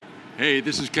Hey,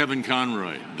 this is Kevin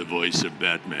Conroy, the voice of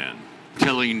Batman,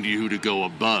 telling you to go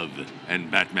above and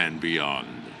Batman Beyond.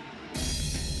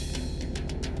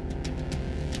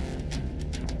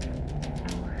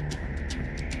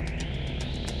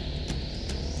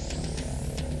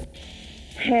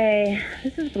 Hey,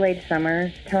 this is Blade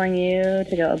Summers telling you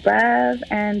to go above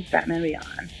and Batman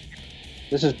Beyond.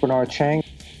 This is Bernard Chang.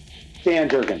 Dan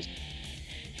Jurgens.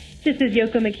 This is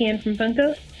Yoko McKeon from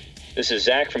Funko. This is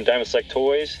Zach from Diamond Select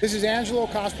Toys. This is Angelo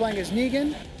cosplaying as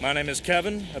Negan. My name is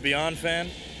Kevin, a Beyond fan,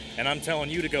 and I'm telling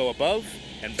you to go above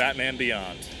and Batman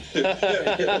Beyond.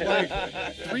 Like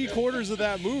 3/4 of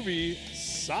that movie,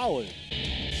 solid.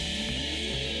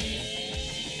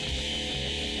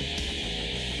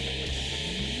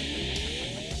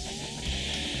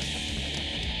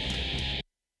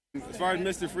 As far as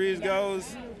Mr. Freeze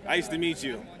goes, nice to meet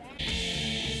you.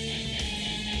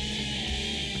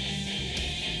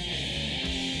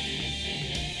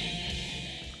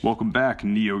 Welcome back,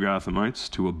 Neo-Gothamites,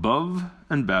 to Above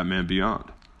and Batman Beyond,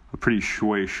 a pretty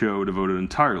shui show devoted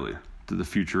entirely to the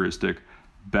futuristic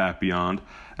Bat Beyond.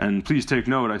 And please take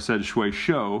note, I said shui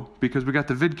show because we got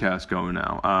the vidcast going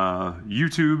now,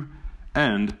 YouTube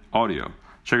and audio.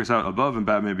 Check us out, Above and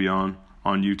Batman Beyond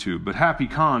on YouTube. But happy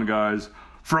con, guys,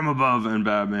 from Above and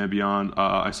Batman Beyond.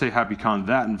 I say happy con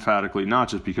that emphatically, not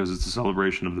just because it's a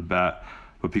celebration of the Bat,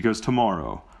 but because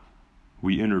tomorrow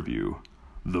we interview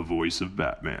the voice of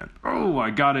Batman. Oh,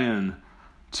 I got in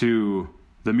to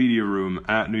the media room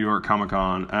at New York Comic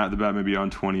Con at the Batman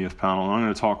Beyond 20th panel, and I'm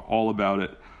going to talk all about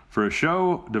it. For a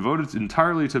show devoted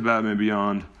entirely to Batman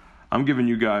Beyond, I'm giving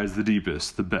you guys the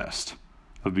deepest, the best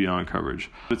of Beyond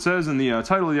coverage. It says in the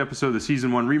title of the episode, the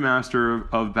Season 1 remaster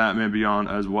of Batman Beyond,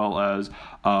 as well as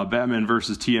Batman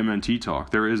vs. TMNT talk.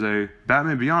 There is a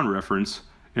Batman Beyond reference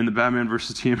in the Batman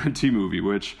vs. TMNT movie,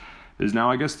 which is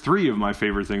now, I guess, 3 of my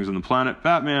favorite things on the planet: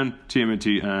 Batman,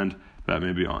 TMNT, and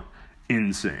Batman Beyond.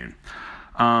 Insane.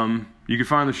 You can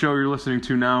find the show you're listening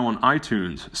to now on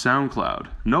iTunes, SoundCloud.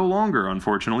 No longer,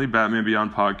 unfortunately,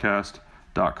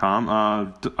 BatmanBeyondPodcast.com.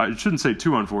 I shouldn't say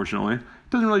too unfortunately.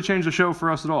 It doesn't really change the show for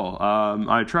us at all.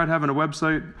 I tried having a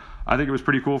website. I think it was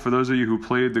pretty cool for those of you who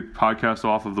played the podcast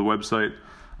off of the website.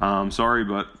 Sorry,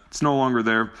 but it's no longer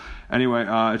there. Anyway,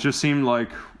 it just seemed like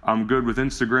I'm good with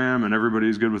Instagram and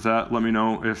everybody's good with that. Let me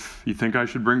know if you think I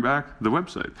should bring back the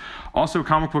website. Also,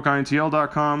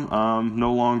 comicbookintl.com,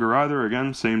 no longer either.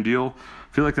 Again, same deal. I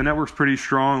feel like the network's pretty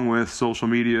strong with social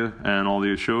media and all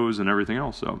these shows and everything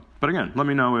else. But again, let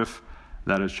me know if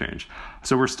that has changed.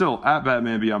 So we're still at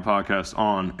Batman Beyond Podcast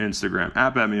on Instagram,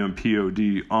 at Batman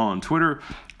POD on Twitter,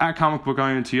 at Comic Book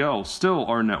INTL, still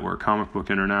our network, Comic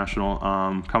Book International.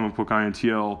 Comic Book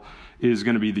INTL is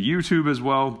going to be the YouTube as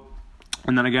well.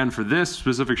 And then again, for this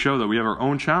specific show, that we have our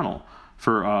own channel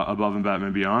for Above and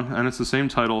Batman Beyond, and it's the same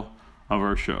title of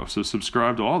our show. So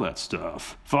subscribe to all that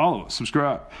stuff. Follow us,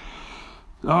 subscribe.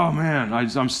 Oh man,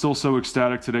 I'm still so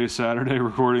ecstatic today, Saturday,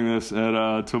 recording this.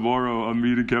 And tomorrow I'm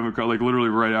meeting Kevin, like literally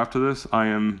right after this. I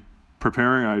am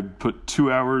preparing. I put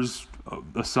 2 hours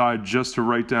aside just to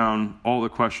write down all the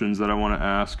questions that I want to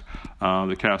ask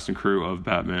the cast and crew of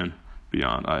Batman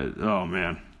Beyond. Oh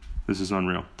man, this is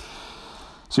unreal.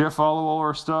 So yeah, follow all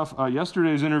our stuff.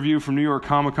 Yesterday's interview from New York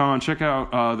Comic Con. Check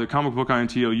out the Comic Book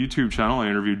INTL YouTube channel. I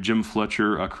interviewed Jim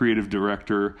Fletcher, a creative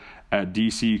director at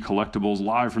DC Collectibles,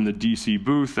 live from the DC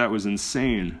booth. That was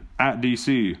insane. At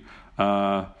DC.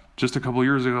 Just a couple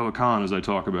years ago at Con, as I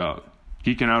talk about.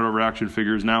 Geeking out over action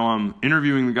figures. Now I'm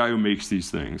interviewing the guy who makes these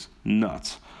things.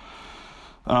 Nuts.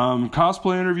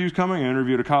 Cosplay interviews coming. I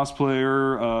interviewed a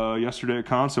cosplayer yesterday at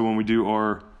Con. So when we do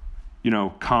our,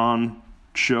 Con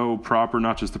show proper,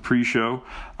 not just the pre-show,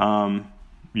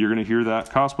 you're going to hear that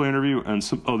cosplay interview and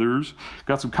some others.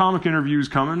 Got some comic interviews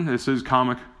coming. This is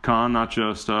Comic Con, not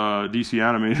just DC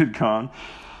Animated Con.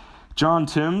 John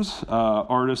Timms,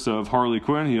 artist of Harley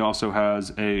Quinn. He also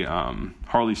has a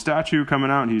Harley statue coming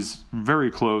out, and he's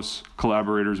very close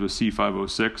collaborators with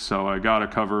C506, so I got to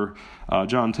cover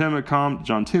John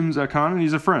Timms at Con, and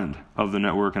he's a friend of the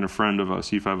network and a friend of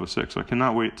C506, so I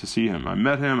cannot wait to see him. I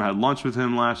met him, had lunch with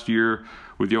him last year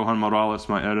with Johan Morales,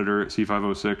 my editor at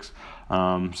C506.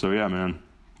 So yeah, man,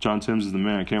 John Timms is the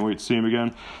man. Can't wait to see him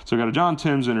again. So I got a John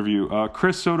Timms interview.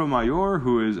 Chris Sotomayor,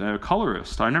 who is a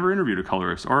colorist. I never interviewed a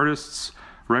colorist. Artists,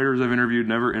 writers I've interviewed,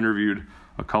 never interviewed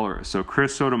a colorist. So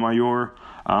Chris Sotomayor,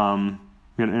 I'm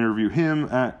going to interview him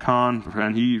at Con,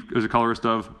 and he is a colorist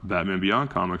of Batman Beyond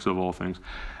comics, of all things.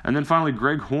 And then finally,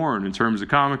 Greg Horn, in terms of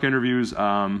comic interviews.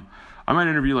 I might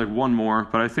interview like one more,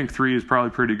 but I think 3 is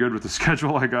probably pretty good with the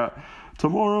schedule I got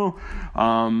tomorrow.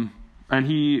 And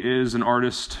he is an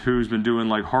artist who's been doing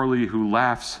like Harley Who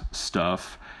Laughs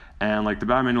stuff, And like the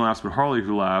Batman Who Laughs but Harley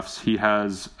Who Laughs, he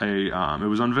has a, it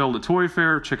was unveiled at Toy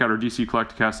Fair. Check out our DC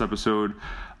Collecticast episode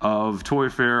of Toy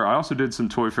Fair. I also did some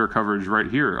Toy Fair coverage right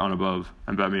here on Above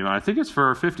and Batman. I think it's for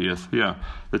our 50th, yeah,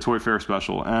 the Toy Fair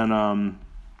special. And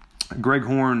Greg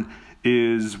Horn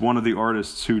is one of the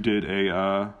artists who did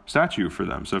a statue for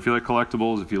them. So if you like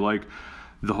collectibles, if you like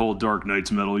the whole Dark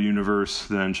Knights metal universe,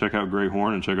 then check out Greg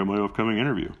Horn and check out my upcoming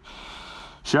interview.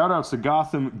 Shout outs to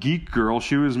Gotham Geek Girl.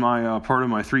 She was my part of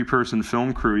my 3-person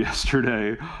film crew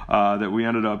yesterday that we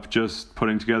ended up just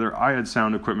putting together. I had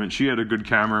sound equipment. She had a good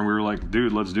camera, and we were like,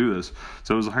 dude, let's do this.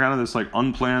 So it was kind of this like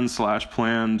unplanned /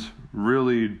 planned,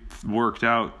 really worked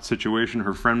out situation.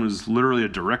 Her friend was literally a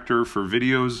director for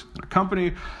videos at a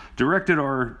company, directed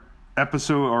our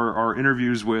episode, our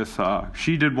interviews with,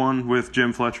 she did one with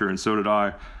Jim Fletcher, and so did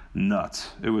I.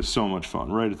 Nuts. It was so much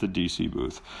fun right at the DC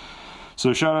booth.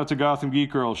 So shout out to Gotham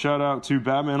Geek Girl. Shout out to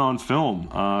Batman on Film.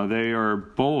 They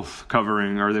both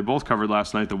covered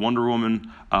last night the Wonder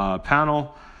Woman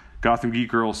panel. Gotham Geek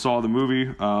Girl saw the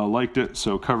movie, liked it,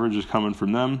 so coverage is coming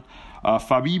from them.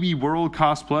 Fabibi World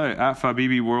Cosplay, at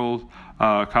Fabibi World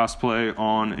Cosplay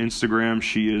on Instagram.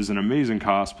 She is an amazing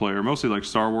cosplayer, mostly like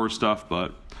Star Wars stuff,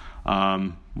 but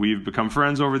we've become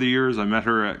friends over the years. I met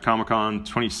her at Comic-Con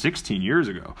 2016 years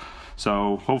ago.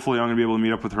 So hopefully I'm going to be able to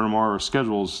meet up with her tomorrow. Our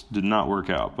schedules did not work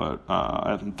out, but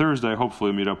on Thursday, hopefully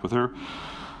I'll meet up with her.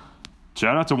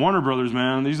 Shout out to Warner Brothers,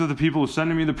 man. These are the people who are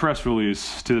sending me the press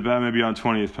release to the Batman Beyond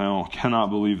 20th panel.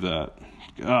 Cannot believe that.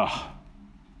 Ugh.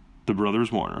 The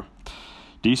Brothers Warner.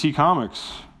 DC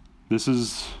Comics. This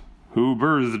is who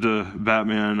birthed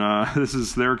Batman. This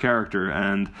is their character.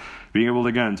 And being able to,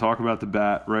 again, talk about the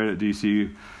Bat right at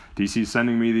DC. DC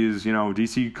sending me these,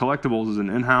 DC Collectibles is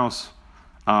an in-house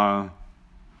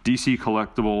DC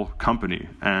collectible company,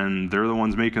 and they're the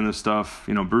ones making this stuff.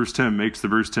 Bruce Timm makes the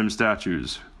Bruce Timm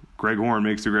statues. Greg Horn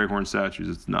makes the Greg Horn statues.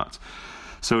 It's nuts.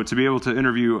 So to be able to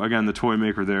interview, again, the toy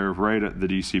maker there right at the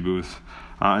DC booth.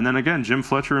 And then again, Jim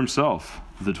Fletcher himself,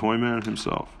 the toy man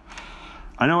himself.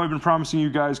 I know I've been promising you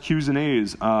guys Q's and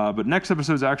A's, but next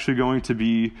episode is actually going to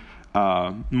be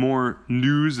more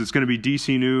news. It's going to be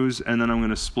DC news, and then I'm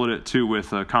going to split it too with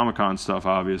Comic-Con stuff,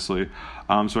 obviously.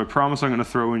 So I promise I'm going to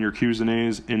throw in your Q's and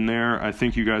A's in there. I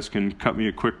think you guys can cut me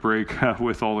a quick break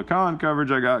with all the con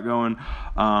coverage I got going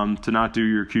to not do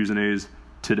your Q's and A's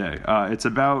today. It's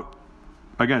about,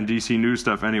 again, DC news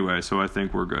stuff anyway, so I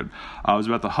think we're good. It was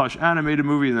about the Hush animated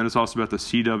movie, and then it's also about the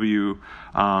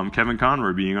CW, Kevin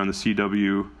Conroy being on the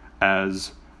CW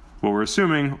as, what we're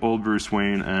assuming, old Bruce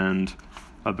Wayne and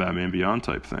a Batman Beyond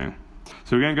type thing.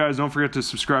 So again, guys, don't forget to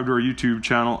subscribe to our YouTube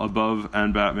channel, Above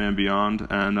and Batman Beyond.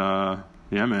 And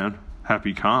yeah, man,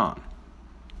 happy con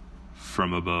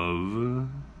from Above,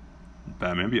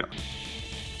 Batman Beyond.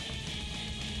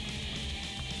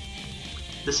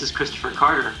 This is Christopher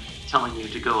Carter telling you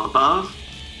to go above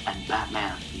and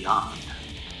Batman Beyond.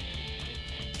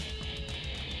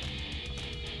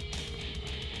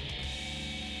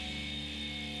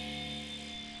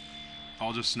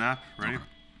 I'll just snap. Ready? Okay.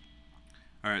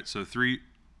 All right, so 3.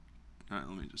 All right,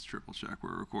 let me just triple check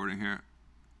we're recording here.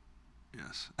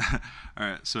 Yes. All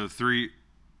right, so 3,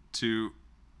 2,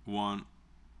 1.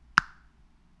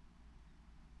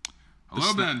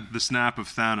 Hello, Ben. The snap of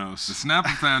Thanos. The snap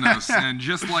of Thanos. And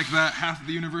just like that, half of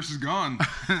the universe is gone.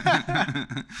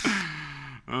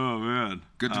 Oh, man.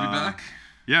 Good to be back.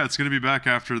 Yeah, it's going to be back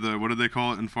after the, what did they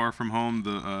call it in Far From Home?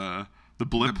 The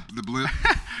blip. The blip.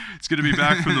 It's going to be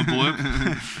back from the blip.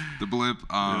 The blip.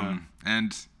 Yeah.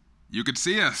 And you could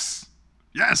see us.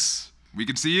 Yes. We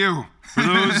could see you. For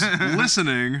those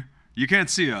listening, you can't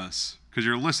see us because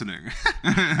you're listening,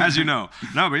 as you know.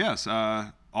 No, but yes,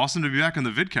 awesome to be back on the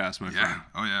vidcast, my friend.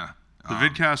 Oh, yeah. The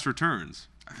vidcast returns.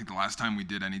 I think the last time we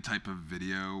did any type of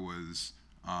video was,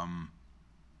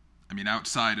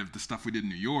 outside of the stuff we did in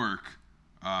New York,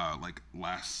 like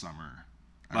last summer.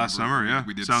 Last summer, yeah.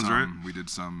 We did Sounds right. We did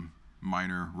some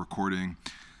minor recording.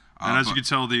 And as you can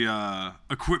tell, the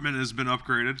equipment has been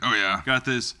upgraded. Oh, yeah. Got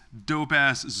this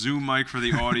dope-ass Zoom mic for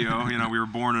the audio. We were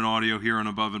born in audio here on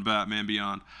Above and Batman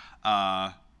Beyond.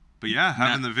 But yeah,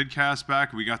 having the vidcast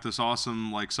back, we got this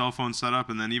awesome cell phone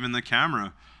setup, and then even the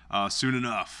camera soon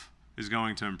enough is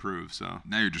going to improve. So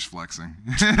now you're just flexing.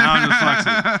 Now I'm just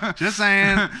flexing. Just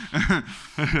saying.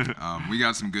 We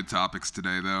got some good topics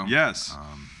today, though. Yes.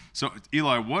 So,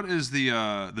 Eli, what is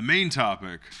the main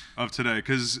topic of today?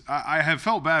 Because I have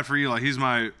felt bad for Eli. He's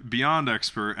my Beyond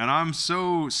expert, and I'm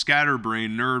so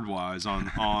scatterbrained nerd-wise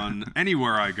on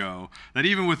anywhere I go that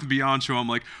even with the Beyond show, I'm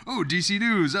like, oh, DC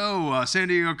News, San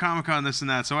Diego Comic-Con, this and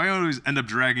that. So I always end up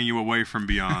dragging you away from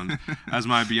Beyond as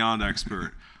my Beyond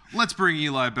expert. Let's bring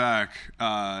Eli back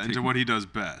into what he does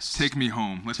best. Take me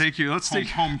home. Let's take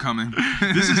homecoming.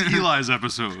 This is Eli's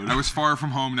episode. I was far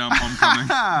from home, now I'm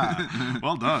homecoming.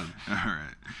 Well done. All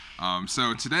right.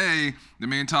 So today, the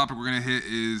main topic we're going to hit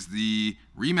is the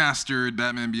remastered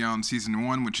Batman Beyond Season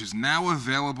 1, which is now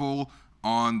available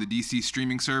on the DC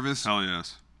streaming service. Hell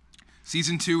yes.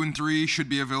 Season 2 and 3 should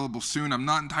be available soon. I'm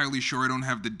not entirely sure. I don't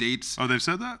have the dates. Oh, they've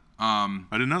said that? I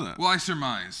didn't know that. Well, I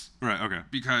surmise. Right, okay.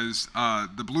 Because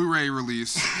the Blu-ray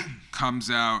release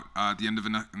comes out at the end of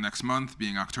next month,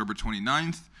 being October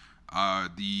 29th.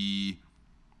 The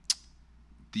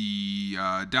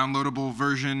downloadable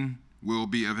version will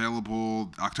be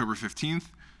available October 15th.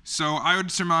 So I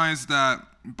would surmise that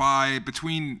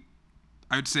between,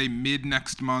 I would say, mid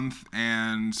next month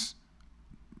and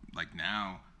like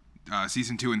now,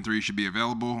 Season 2 and 3 should be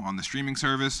available on the streaming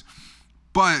service.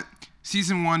 But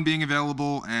Season 1 being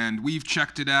available, and we've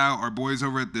checked it out. Our boys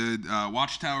over at the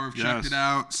Watchtower have checked it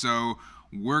out. So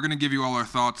we're going to give you all our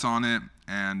thoughts on it,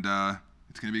 and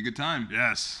it's going to be a good time.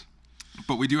 Yes.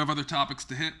 But we do have other topics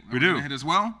to hit. We do. Hit as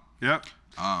well. Yep.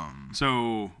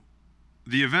 So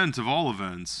the event of all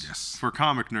events, for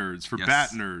comic nerds, for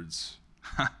bat nerds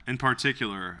in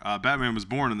particular, Batman was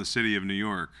born in the city of New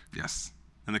York. Yes.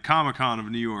 And the Comic-Con of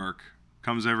New York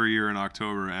comes every year in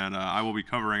October, and I will be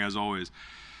covering, as always,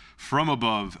 From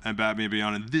Above and Batman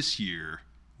Beyond. And this year,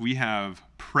 we have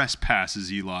press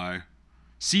passes, Eli.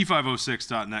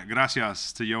 C506.net.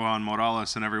 Gracias to Johan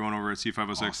Morales and everyone over at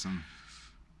C506. Awesome.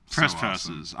 Press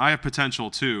passes. I have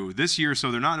potential, too. This year, so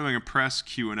they're not doing a press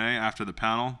Q&A after the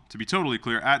panel. To be totally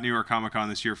clear, at New York Comic-Con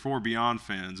this year, for Beyond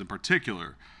fans in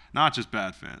particular, not just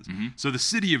Bat fans. Mm-hmm. So the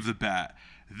City of the Bat,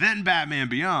 then Batman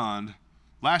Beyond.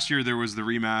 Last year, there was the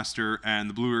remaster and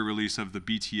the Blu-ray release of the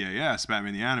BTAS,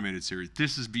 Batman the Animated Series.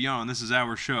 This is Beyond. This is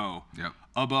our show. Yep.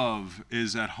 Above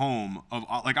is at home.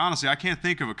 Like, honestly, I can't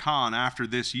think of a con after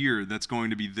this year that's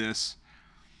going to be this.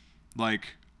 Like,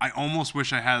 I almost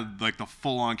wish I had, like, the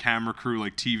full-on camera crew,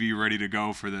 like, TV ready to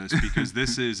go for this, because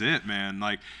this is it, man.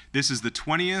 Like, this is the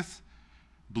 20th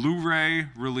Blu-ray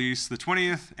release, the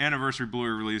 20th anniversary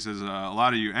Blu-ray release, as a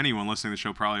lot of you, anyone listening to the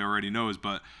show probably already knows,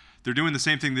 but they're doing the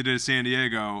same thing they did at San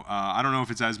Diego. I don't know if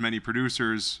it's as many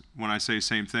producers when I say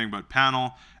same thing, but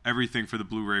panel, everything for the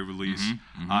Blu-ray release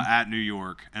at New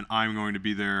York. And I'm going to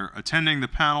be there attending the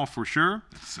panel for sure.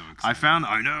 That's so exciting.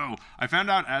 I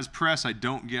found out as press I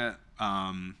don't get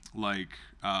line,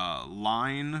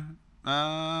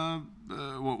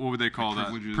 what would they call that?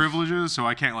 Privileges. So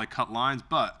I can't like cut lines,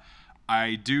 but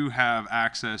I do have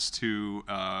access to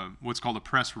what's called a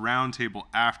press roundtable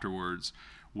afterwards,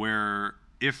 where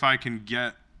if I can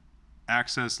get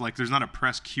access, like there's not a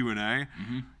press Q&A.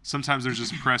 Sometimes there's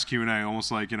just a press Q&A,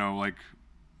 almost like, like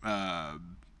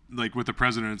with the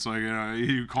president, it's like,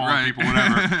 you call people,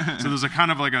 whatever. So there's a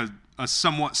kind of like a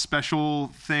somewhat special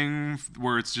thing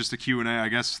where it's just a Q&A, I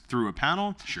guess, through a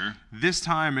panel. Sure. This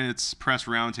time it's press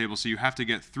roundtable, so you have to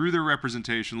get through their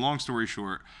representation. Long story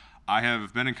short, I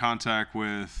have been in contact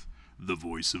with the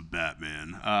voice of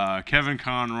Batman, Kevin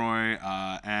Conroy,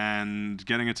 and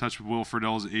getting in touch with Will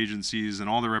Friedle's agencies and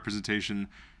all the representation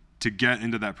to get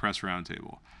into that press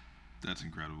roundtable. That's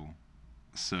incredible.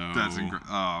 So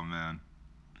oh man,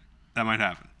 that might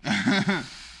happen.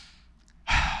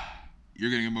 You're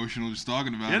getting emotional just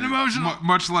talking about it. Getting emotional.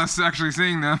 Much less actually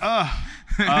seeing them.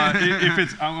 If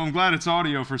it's, I'm glad it's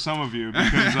audio for some of you,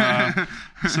 because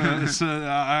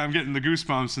I'm getting the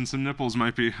goosebumps and some nipples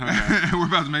might be. Okay. We're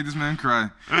about to make this man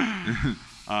cry.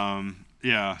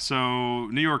 Yeah. So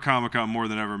New York Comic Con more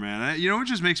than ever, man. You know, it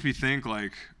just makes me think,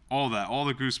 like, all the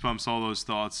goosebumps, all those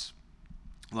thoughts,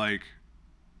 like.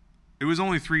 It was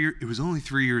only 3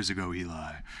 years ago,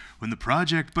 Eli, when the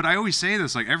project. But I always say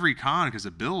this, like every con, because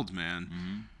it builds,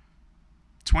 man.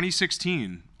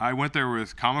 2016, I went there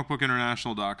with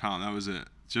comicbookinternational.com. That was it.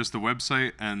 Just the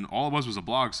website, and all it was a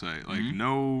blog site. Like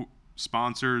no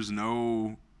sponsors,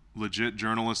 no legit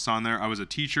journalists on there. I was a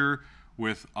teacher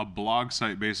with a blog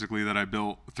site basically that I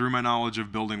built through my knowledge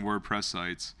of building WordPress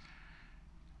sites.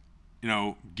 You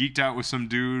know, geeked out with some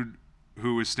dude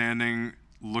who was standing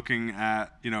looking at,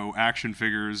 action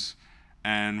figures,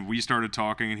 and we started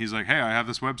talking, and he's like, hey, I have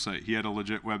this website. He had a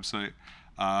legit website.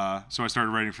 So I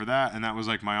started writing for that, and that was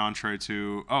like my entree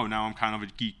to, now I'm kind of a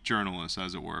geek journalist,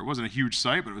 as it were. It wasn't a huge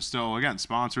site, but it was still, again,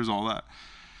 sponsors, all that.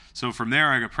 So from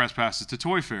there, I got press passes to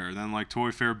Toy Fair. Then like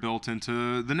Toy Fair built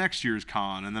into the next year's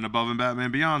con, and then Above and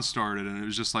Batman Beyond started, and it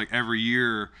was just like every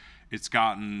year it's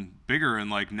gotten bigger, and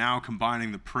like now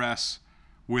combining the press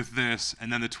with this,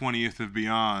 and then the 20th of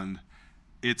Beyond,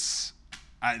 this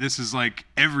is like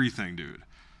everything, dude.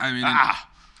 I mean,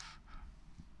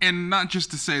 And not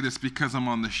just to say this because I'm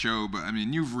on the show, but I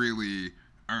mean, you've really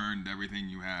earned everything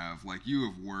you have. Like, you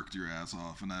have worked your ass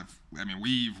off, and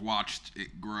we've watched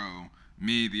it grow.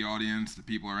 Me, the audience, the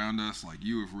people around us, like,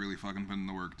 you have really fucking put in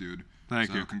the work, dude. Thank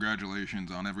you. So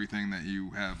congratulations on everything that you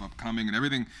have upcoming and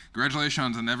everything.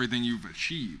 Congratulations on everything you've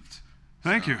achieved.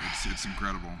 Thank you. It's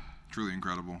incredible. Truly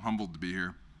incredible. Humbled to be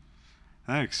here.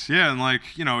 Thanks. Yeah, and like,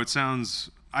 it sounds,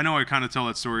 I know I kind of tell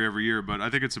that story every year, but I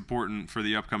think it's important for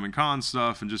the upcoming con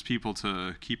stuff and just people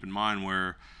to keep in mind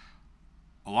where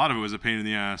a lot of it was a pain in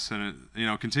the ass, and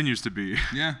it, continues to be.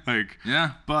 Yeah.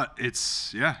 Yeah. But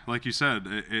it's, like you said,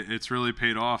 it's really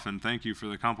paid off, and thank you for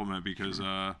the compliment because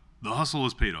the hustle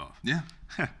has paid off. Yeah.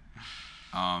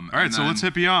 All right, so let's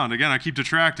hit Beyond. Again, I keep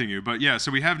detracting you, but yeah,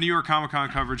 so we have New York Comic Con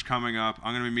coverage coming up.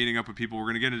 I'm going to be meeting up with people. We're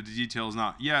going to get into details,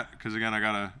 not yet, because again, I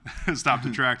got to stop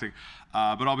detracting.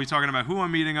 But I'll be talking about who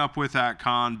I'm meeting up with at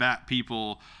con, Bat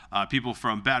people, people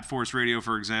from Bat Force Radio,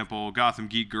 for example, Gotham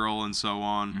Geek Girl, and so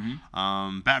on.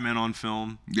 Batman on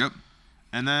Film. Yep.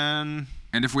 And then...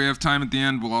 And if we have time at the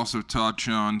end, we'll also touch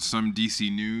on some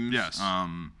DC news. Yes.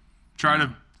 Try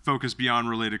to focus Beyond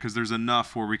related, because there's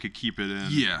enough where we could keep it in.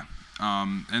 Yeah.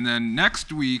 And then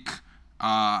next week,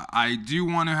 I do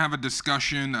want to have a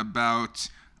discussion about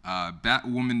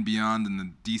Batwoman Beyond and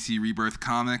the DC Rebirth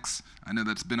comics. I know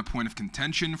that's been a point of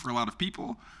contention for a lot of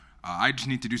people. I just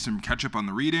need to do some catch-up on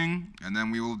the reading, and then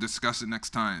we will discuss it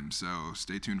next time. So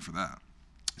stay tuned for that.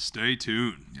 Stay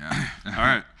tuned. Yeah. All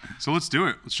right. So let's do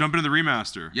it. Let's jump into the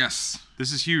remaster. Yes.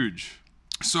 This is huge.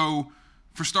 So...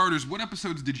 For starters, what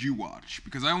episodes did you watch?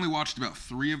 Because I only watched about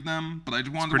 3 of them, but I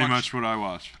wanted to watch... Pretty much what I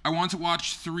watched. I wanted to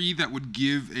watch 3 that would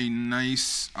give a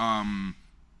nice, overview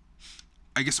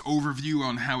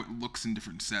on how it looks in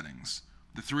different settings.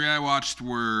 The 3 I watched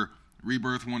were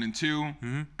Rebirth 1 and 2,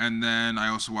 and then I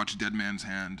also watched Dead Man's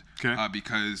Hand,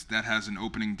 because that has an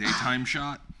opening daytime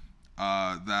shot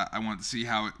that I wanted to see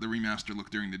how the remaster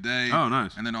looked during the day. Oh,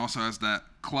 nice. And then also has that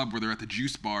club where they're at the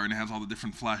juice bar and it has all the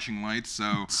different flashing lights.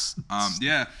 So,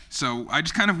 so I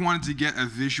just kind of wanted to get a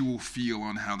visual feel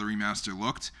on how the remaster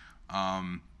looked.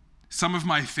 Some of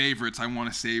my favorites I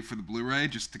want to save for the Blu-ray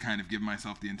just to kind of give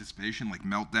myself the anticipation, like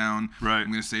Meltdown. Right. I'm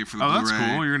going to save for the Blu-ray. Oh, that's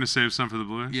cool. You're going to save some for the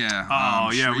Blu-ray?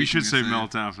 Yeah. We should save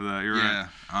Meltdown for that. You're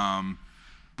right.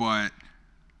 But...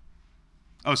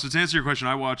 Oh, so to answer your question,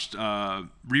 I watched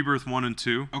Rebirth 1 and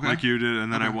 2, like you did,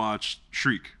 and then I watched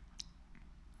Shriek.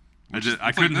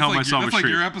 I couldn't help myself with Shriek. That's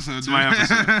like your episode. It's my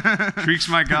episode. Shriek's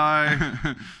my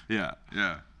guy. Yeah.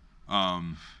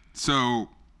 So,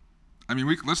 I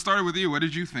mean, let's start with you. What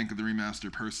did you think of the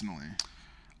remaster personally?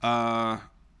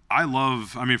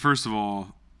 First of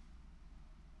all,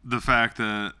 the fact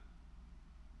that,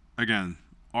 again,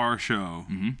 our show,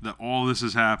 that all this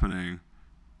is happening,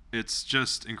 it's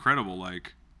just incredible.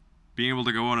 Like, being able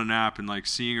to go on a nap and like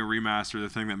seeing a remaster, the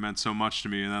thing that meant so much to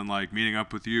me, and then like meeting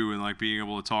up with you and like being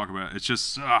able to talk about it, it's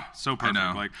just so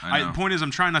perfect. The point is,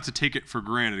 I'm trying not to take it for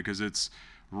granted because it's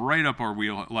right up our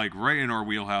right in our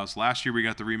wheelhouse. Last year we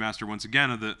got the remaster once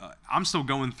again. I'm still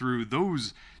going through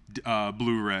those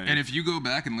Blu-ray. And if you go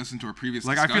back and listen to our previous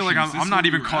I feel like I'm not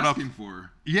even caught up.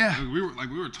 Yeah, we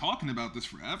were talking about this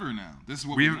forever now. This is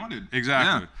what we wanted.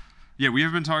 Exactly. Yeah, we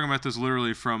have been talking about this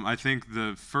literally from, I think,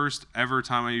 the first ever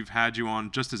time I've had you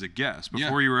on just as a guest,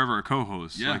 before you were ever a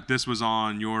co-host. Yeah. Like, this was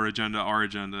on your agenda, our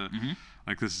agenda.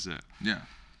 Like, this is it. Yeah.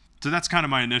 So that's kind of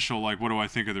my initial, like, what do I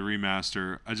think of the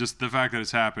remaster? The fact that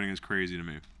it's happening is crazy to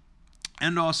me.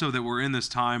 And also that we're in this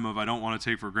time of I don't want to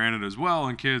take for granted as well,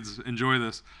 and kids enjoy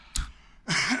this.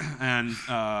 And,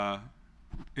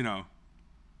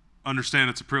 understand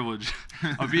it's a privilege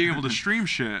of being able to stream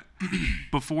shit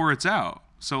before it's out.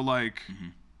 So, like,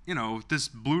 this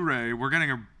Blu-ray, we're getting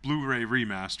a Blu-ray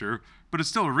remaster, but it's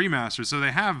still a remaster. So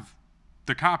they have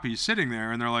the copies sitting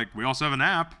there, and they're like, we also have an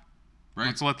app. Right.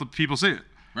 Let's let the people see it.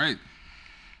 Right.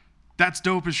 That's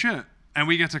dope as shit. And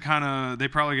we get to they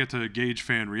probably get to gauge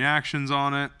fan reactions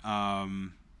on it.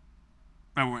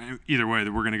 Either way,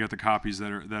 we're going to get the copies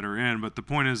that are in. But the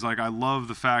point is, like, I love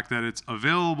the fact that it's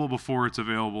available before it's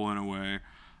available in a way.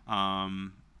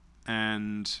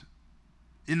 And...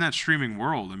 in that streaming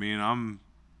world, I mean,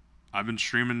 I've been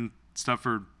streaming stuff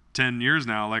for 10 years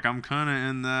now. Like, I'm kind of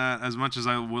in that. As much as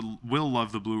I will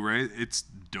love the Blu-ray, it's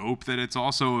dope that it's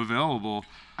also available.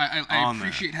 I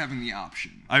appreciate having the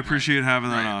option. I appreciate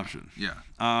having that option.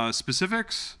 Yeah.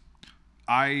 Specifics,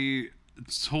 I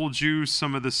told you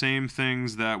some of the same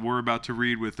things that we're about to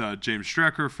read with James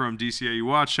Strecker from DCAU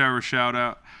Watchtower. Shout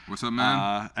out. What's up,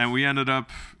 man? And we ended up,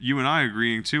 you and I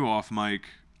agreeing too off mic.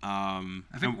 I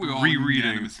think we all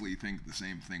unanimously think the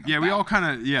same thing. Yeah, we all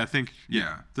kind of think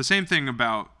the same thing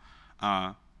about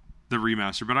the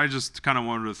remaster, but I just kind of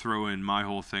wanted to throw in my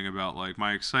whole thing about like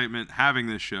my excitement having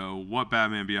this show, what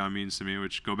Batman Beyond means to me,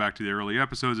 which go back to the early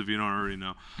episodes if you don't already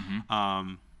know.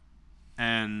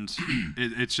 And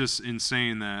it's just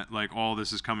insane that like all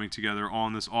this is coming together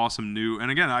on this awesome new.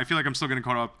 And again, I feel like I'm still getting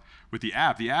caught up with the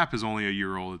app. The app is only a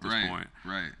year old at this point.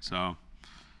 Right. So,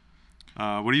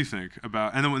 what do you think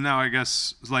about? And then now I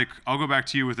guess like I'll go back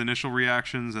to you with initial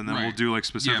reactions, and then we'll do like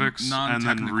specifics, and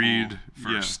then read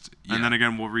first. Yeah. And then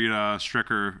again we'll read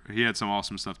Stricker. He had some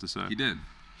awesome stuff to say. He did.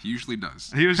 He usually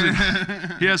does. He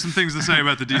has some things to say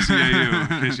about the DCAU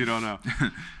in case you don't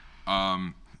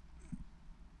know.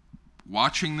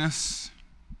 Watching this,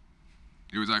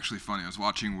 it was actually funny. I was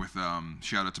watching with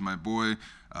shout out to my boy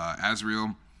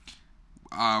Azriel.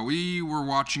 We were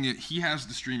watching it. He has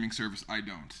the streaming service. I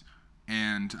don't.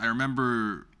 And I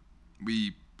remember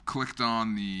we clicked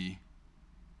on the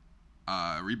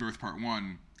Rebirth Part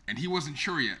 1, and he wasn't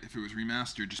sure yet if it was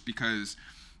remastered, just because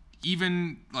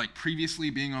even like previously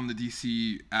being on the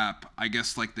DC app, I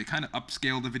guess like they kind of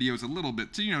upscaled the videos a little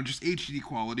bit to, you know, just HD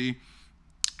quality,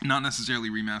 not necessarily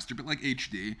remastered, but like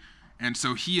HD. And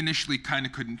so he initially kind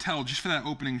of couldn't tell, just for that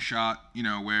opening shot, you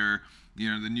know, where, you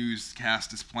know, the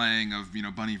newscast is playing of, you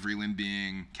know, Bunny Vreeland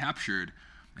being captured.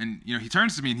 And, you know, he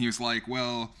turns to me and he was like,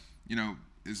 well, you know,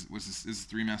 is this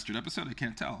the remastered episode? I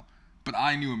can't tell. But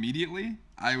I knew immediately.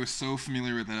 I was so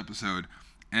familiar with that episode.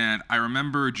 And I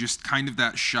remember just kind of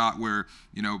that shot where,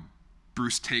 you know,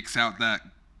 Bruce takes out that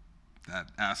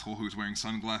asshole who's wearing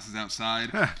sunglasses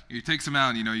outside. He takes him out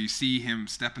and, you know, you see him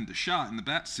step into shot in the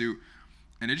bat suit.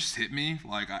 And it just hit me.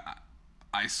 Like,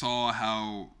 I saw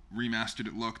how remastered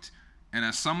it looked. And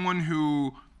as someone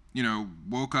who, you know,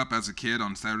 woke up as a kid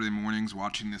on Saturday mornings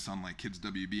watching this on, like, Kids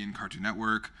WB and Cartoon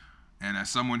Network, and as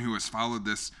someone who has followed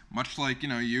this, much like, you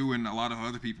know, you and a lot of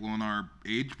other people in our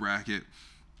age bracket,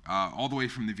 all the way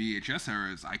from the VHS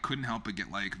eras, I couldn't help but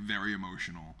get, like, very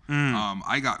emotional.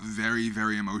 I got very,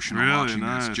 very emotional watching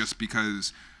this, just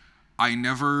because I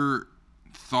never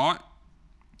thought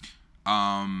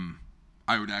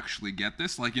I would actually get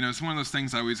this. Like, you know, it's one of those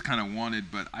things I always kind of wanted,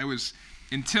 but I was,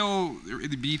 until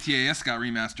the BTAS got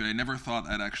remastered, I never thought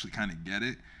I'd actually kind of get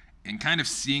it. And kind of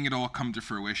seeing it all come to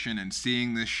fruition and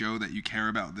seeing this show that you care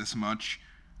about this much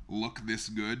look this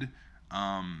good,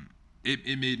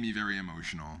 it made me very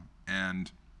emotional.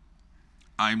 And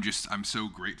I'm so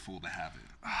grateful to have it.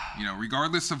 You know,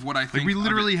 regardless of what I think. Like, we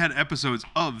literally had episodes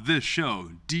of this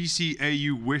show,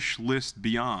 DCAU Wish List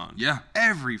Beyond. Yeah.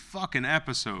 Every fucking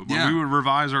episode. When we would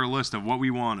revise our list of what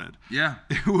we wanted. Yeah.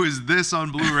 It was this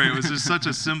on Blu-ray. It was just such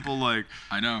a simple, like.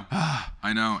 I know.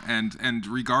 I know. And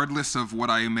regardless of what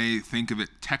I may think of it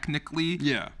technically.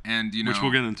 Yeah. And, you know. Which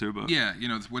we'll get into, but. Yeah. You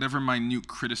know, whatever minute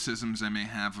criticisms I may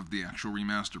have of the actual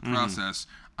remaster process,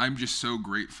 I'm just so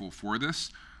grateful for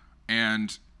this.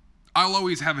 And I'll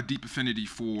always have a deep affinity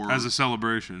for... As a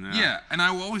celebration, yeah. Yeah, and I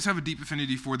will always have a deep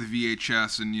affinity for the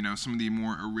VHS and, you know, some of the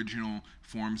more original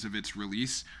forms of its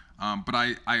release. But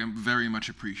I very much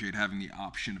appreciate having the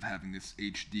option of having this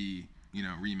HD, you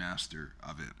know, remaster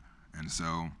of it. And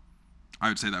so I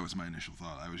would say that was my initial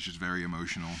thought. I was just very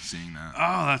emotional seeing that.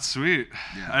 Oh, that's sweet.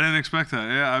 Yeah. I didn't expect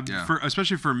that. Yeah.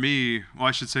 Especially for me, well,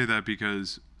 I should say that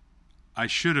because I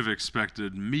should have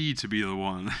expected me to be the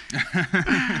one,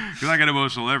 because I get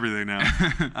emotional everything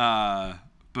now.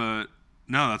 But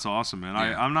no, that's awesome, man.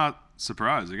 Yeah. I'm not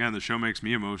surprised. Again, the show makes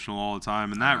me emotional all the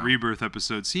time. And that Rebirth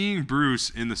episode, seeing Bruce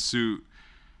in the suit,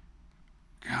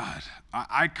 God,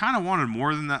 I kind of wanted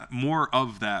more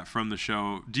of that from the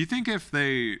show. Do you think if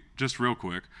they, just real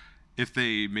quick, if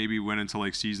they maybe went into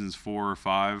like seasons 4 or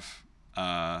 5,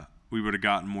 we would have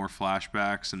gotten more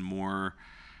flashbacks and more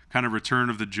kind of Return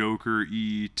of the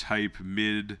Joker-y type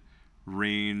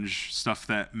mid-range stuff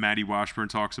that Maddie Washburn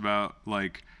talks about,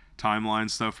 like timeline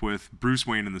stuff with Bruce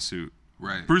Wayne in the suit.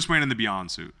 Right. Bruce Wayne in the Beyond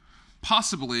suit.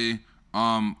 Possibly.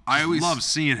 I always love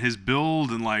seeing his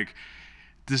build and like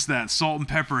just that salt and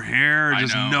pepper hair,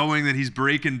 just knowing that he's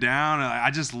breaking down.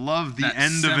 I just love the that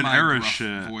end of an era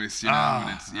shit. Voice, you know,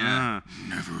 when it's,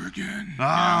 never again.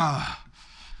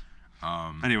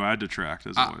 Anyway, I detract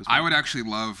as always. I would actually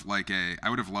love I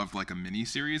would have loved like a mini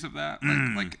series of that,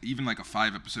 like even like a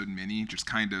 5-episode mini, just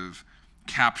kind of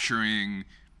capturing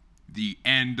the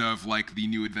end of like the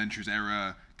New Adventures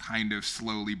era, kind of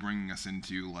slowly bringing us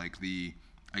into like the,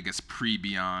 I guess,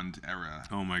 pre-Beyond era.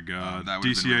 Oh my God.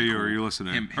 DCAU, really cool. Are you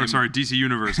listening? DC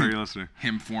Universe, are you listening?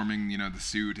 Him forming, you know, the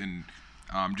suit and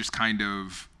just kind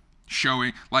of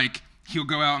showing, like, he'll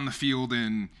go out in the field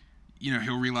and, you know,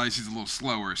 he'll realize he's a little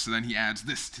slower, so then he adds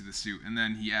this to the suit, and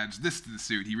then he adds this to the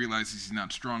suit. He realizes he's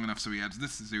not strong enough, so he adds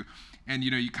this to the suit. And, you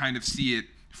know, you kind of see it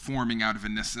forming out of a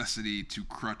necessity to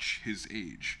crutch his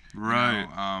age. Right.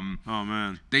 Oh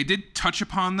man. They did touch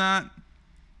upon that.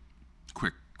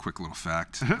 Quick little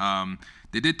fact.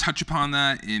 They did touch upon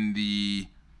that in the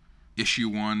issue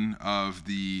 1 of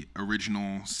the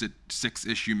original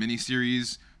 6-issue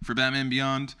miniseries for Batman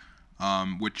Beyond,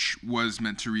 which was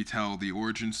meant to retell the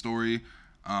origin story.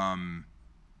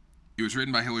 It was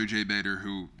written by Hilary J. Bader,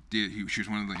 she was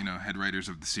one of the head writers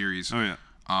of the series. Oh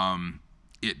yeah.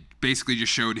 It basically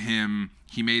just showed him.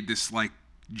 He made this like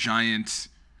giant,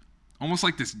 almost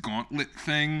like this gauntlet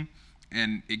thing,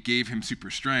 and it gave him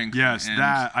super strength. Yes,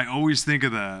 that I always think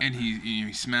of that. And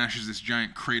he smashes this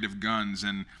giant crate of guns,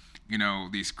 and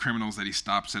these criminals that he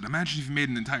stops said, "Imagine if you made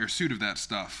an entire suit of that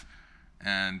stuff."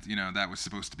 And that was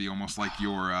supposed to be almost like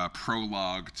your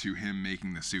prologue to him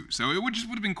making the suit. So it would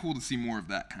have been cool to see more of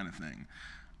that kind of thing.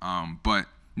 But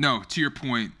no, to your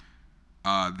point,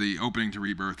 the opening to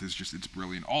Rebirth is it's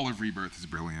brilliant. All of Rebirth is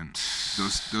brilliant.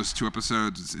 Those 2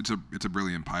 episodes, it's a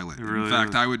brilliant pilot. Really in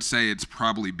fact, is. I would say it's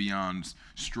probably Beyond's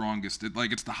strongest.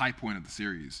 It's the high point of the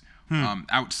series.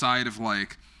 Outside of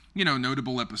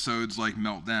notable episodes like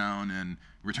Meltdown and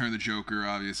Return of the Joker,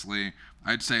 obviously,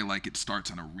 I'd say it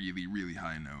starts on a really, really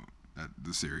high note.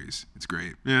 The series, it's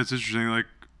great. Yeah, it's interesting.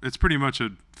 It's pretty much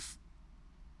a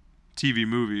TV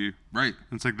movie. Right.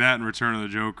 It's like that and Return of the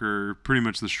Joker, pretty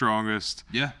much the strongest.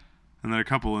 Yeah. And then a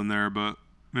couple in there, but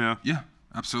yeah. Yeah,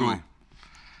 absolutely.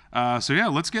 Cool. So yeah,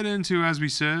 let's get into, as we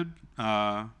said,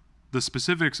 the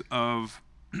specifics of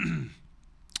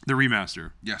the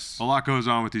remaster. Yes. A lot goes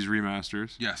on with these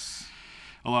remasters. Yes.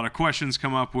 A lot of questions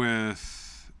come up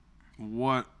with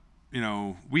what,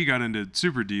 we got into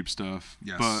super deep stuff.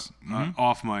 Yes. But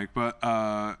off mic, but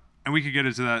and we could get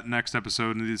into that next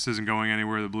episode, and this isn't going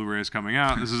anywhere. The Blu-ray is coming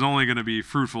out. This is only going to be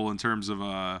fruitful in terms of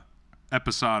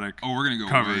episodic Oh, we're going to go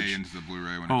coverage. way into the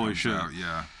Blu-ray when Holy it comes shit. out.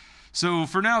 Yeah. So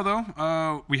for now,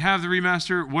 though, we have the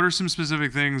remaster. What are some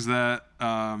specific things that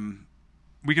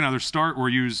we can either start or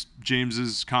use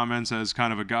James's comments as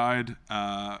kind of a guide?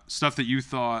 Stuff that you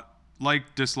thought,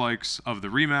 dislikes of the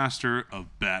remaster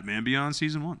of Batman Beyond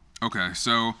Season 1. Okay,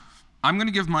 so I'm going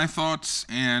to give my thoughts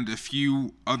and a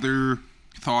few other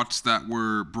thoughts that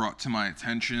were brought to my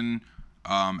attention,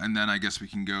 and then I guess we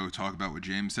can go talk about what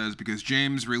James says, because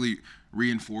James really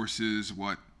reinforces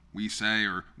what we say,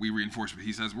 or we reinforce what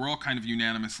he says. We're all kind of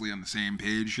unanimously on the same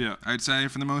page, yeah. I'd say,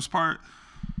 for the most part.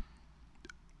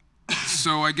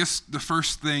 So I guess the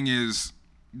first thing is,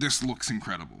 this looks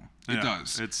incredible. It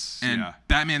does.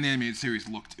 Batman the Animated Series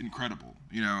looked incredible.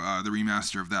 The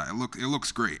remaster of that. It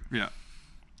looks great. Yeah.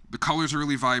 The colors are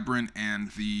really vibrant,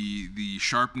 and the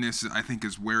sharpness, I think,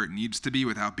 is where it needs to be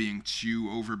without being too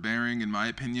overbearing, in my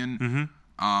opinion.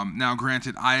 Mm-hmm. Now,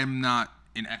 granted, I am not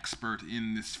an expert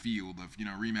in this field of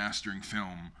remastering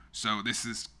film, so this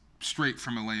is straight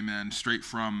from a layman, straight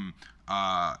from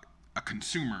a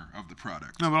consumer of the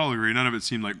product. No, but I'll agree. None of it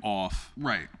seemed off.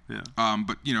 Right. Yeah.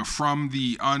 But from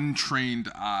the untrained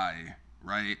eye,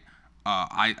 right?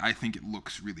 I think it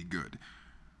looks really good.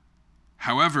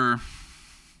 However,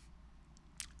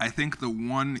 I think the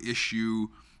one issue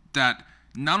that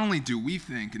not only do we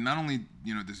think, and not only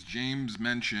does James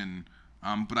mention,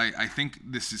 but I think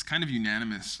this is kind of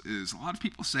unanimous, is a lot of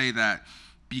people say that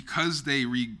because they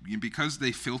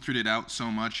filtered it out so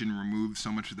much and removed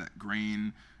so much of that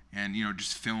grain and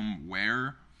just film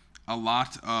wear, a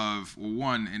lot of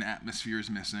an atmosphere is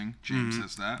missing. James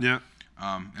says that. Yeah.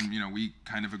 And we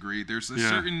kind of agree. There's a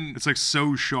certain. It's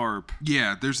so sharp.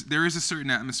 Yeah. There is a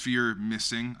certain atmosphere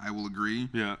missing. I will agree.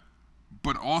 Yeah.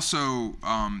 But also,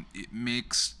 it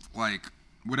makes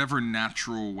whatever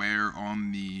natural wear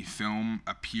on the film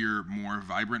appear more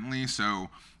vibrantly. So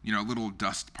little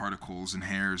dust particles and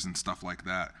hairs and stuff like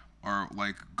that are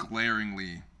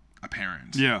glaringly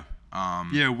apparent. Yeah.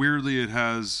 Weirdly, it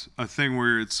has a thing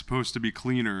where it's supposed to be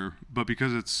cleaner, but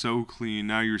because it's so clean,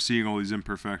 now you're seeing all these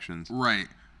imperfections. Right.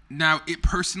 Now, it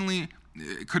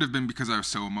could have been because I was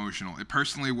so emotional. It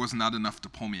personally was not enough to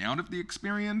pull me out of the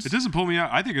experience. It doesn't pull me out.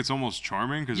 I think it's almost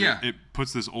charming because it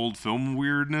puts this old film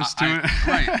weirdness to it.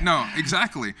 Right. No,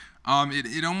 exactly.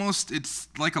 It's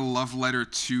like a love letter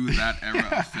to that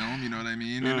era of film, you know what I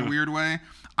mean? In a weird way.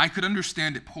 I could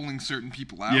understand it pulling certain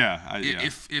people out.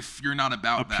 If you're not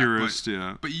about that. Purist,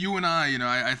 But you and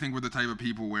I think we're the type of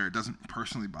people where it doesn't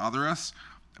personally bother us.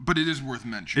 But it is worth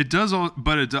mentioning. It does,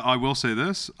 I will say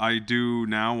this. I do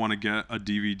now want to get a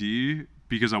DVD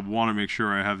because I want to make sure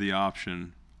I have the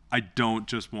option. I don't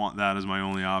just want that as my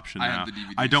only option now. I have the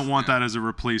DVDs, I don't want that as a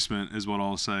replacement is what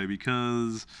I'll say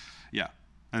because,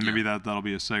 And maybe that'll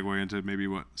be a segue into maybe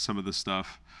what some of the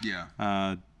stuff. Yeah.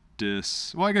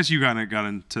 Well, I guess you kind of got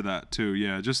into that too.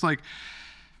 Yeah, just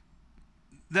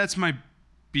that's my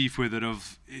beef with it.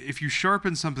 Of if you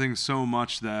sharpen something so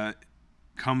much that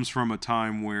comes from a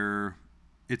time where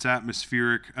it's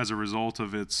atmospheric as a result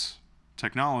of its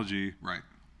technology, right?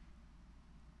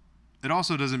 It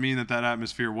also doesn't mean that that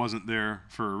atmosphere wasn't there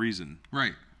for a reason,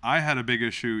 right? I had a big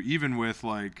issue even with,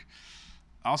 like,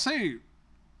 I'll say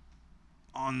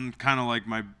on kind of like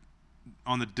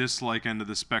on the dislike end of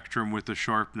the spectrum with the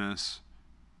sharpness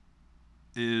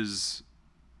is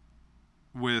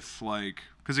with, like,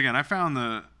 because again, I found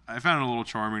it a little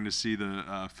charming to see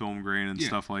the film grain and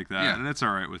stuff like that, and it's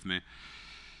all right with me.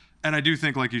 And I do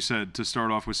think, like you said, to start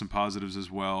off with some positives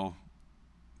as well,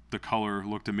 the color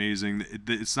looked amazing.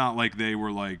 It's not like they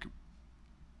were like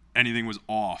anything was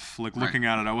off. Like, looking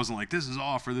at it, I wasn't like, this is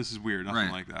off or this is weird.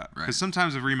 Nothing like that. Because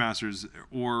sometimes with remasters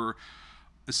or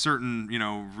a certain,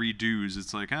 redos,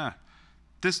 it's like,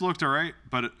 this looked all right,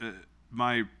 but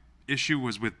my issue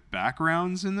was with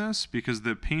backgrounds in this, because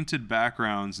the painted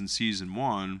backgrounds in season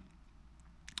 1,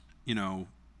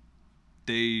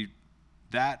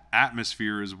 that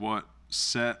atmosphere is what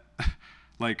set,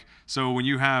 like, so when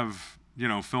you have,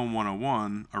 film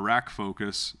 101, a rack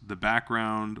focus, the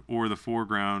background or the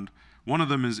foreground, one of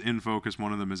them is in focus,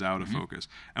 one of them is out of focus.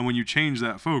 And when you change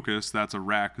that focus, that's a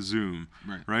rack zoom,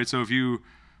 right? So if you,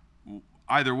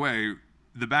 either way,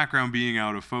 the background being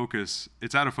out of focus,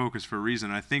 it's out of focus for a reason.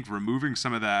 I think removing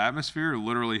some of that atmosphere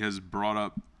literally has brought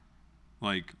up,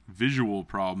 like, visual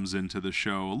problems into the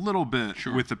show a little bit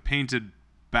with the painted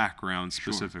background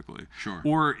specifically. Sure.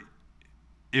 Or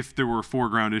if there were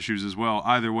foreground issues as well,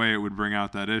 either way it would bring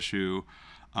out that issue,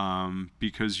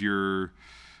 because you're,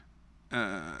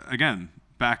 again,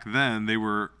 back then they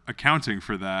were accounting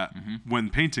for that when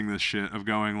painting this shit, of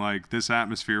going like, this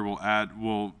atmosphere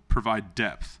will provide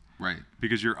depth. Right.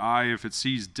 Because your eye, if it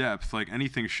sees depth, like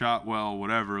anything shot well,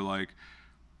 whatever, like,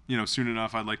 soon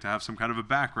enough I'd like to have some kind of a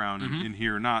background in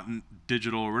here, not in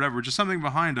digital or whatever, just something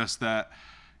behind us that,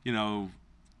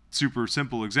 super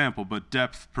simple example, but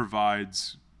depth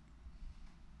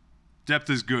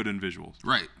is good in visuals.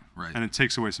 Right. And it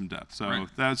takes away some depth. So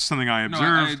that's something I observed.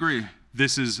 No, I agree.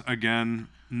 This is, again,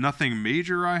 nothing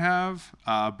major I have,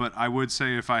 but I would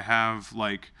say if I have,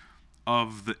 like,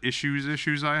 of the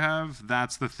issues I have,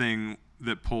 that's the thing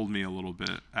that pulled me a little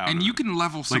bit out. And you can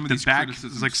level some of these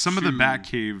criticisms. Like some of the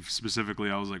Batcave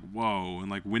specifically, I was like, whoa. And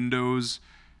like Windows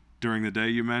during the day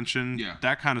you mentioned,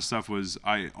 that kind of stuff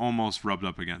I almost rubbed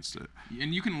up against it.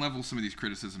 And you can level some of these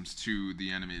criticisms to the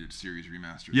animated series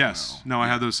remaster. Yes. As well. No, I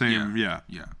had those same. Yeah.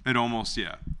 It almost.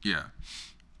 Yeah. Because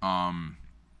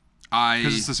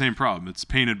it's the same problem. It's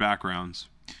painted backgrounds.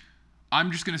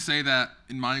 I'm just going to say that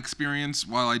in my experience,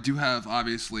 while I do have,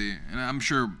 obviously, and I'm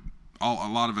sure a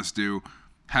lot of us do,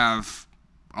 have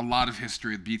a lot of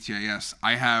history with BTAS,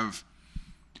 I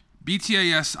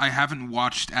haven't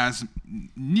watched as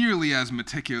nearly as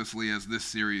meticulously as this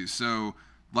series. So,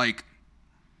 like,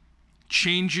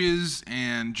 changes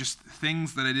and just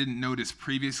things that I didn't notice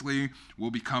previously will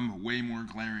become way more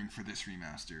glaring for this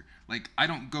remaster. Like, I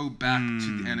don't go back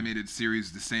to the animated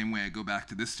series the same way I go back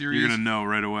to this series. You're gonna know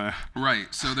right away. Right.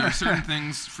 So there are certain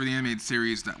things for the animated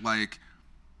series that, like,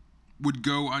 would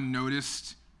go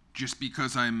unnoticed just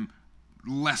because I'm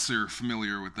lesser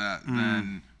familiar with that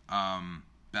than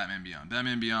Batman Beyond.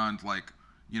 Batman Beyond, like,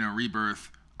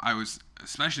 Rebirth,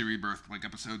 especially Rebirth, like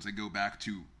episodes I go back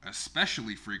to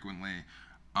especially frequently,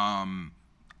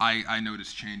 I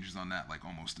noticed changes on that, like,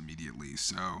 almost immediately.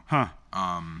 So,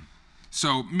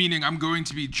 so meaning I'm going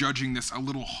to be judging this a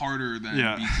little harder than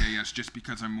BTAS just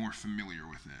because I'm more familiar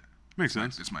with it. Makes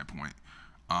sense. That's my point.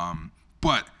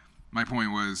 But my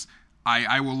point was,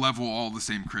 I will level all the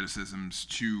same criticisms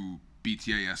to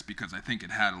BTAS because I think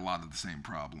it had a lot of the same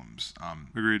problems.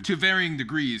 Agreed. To varying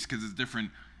degrees, because it's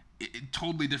different,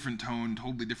 totally different tone,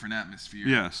 totally different atmosphere.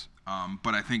 Yes.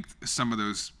 But I think some of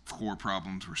those core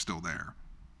problems were still there.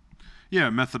 Yeah,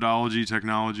 methodology,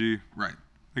 technology. Right.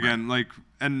 Again, like,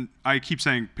 and I keep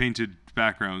saying painted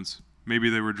backgrounds. Maybe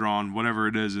they were drawn, whatever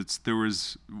it is. There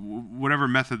was whatever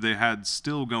method they had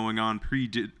still going on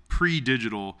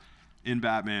pre-digital in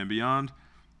Batman Beyond.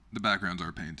 The backgrounds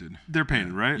are painted. They're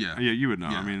painted, right? Yeah. Yeah, you would know.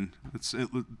 Yeah. I mean, it's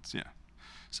yeah.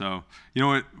 So, you know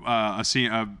what? A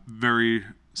very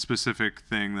specific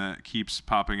thing that keeps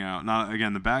popping out. Not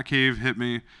again, the Batcave hit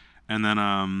me, and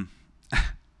then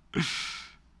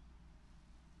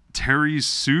Terry's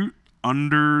suit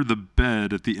under the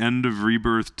bed at the end of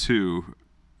Rebirth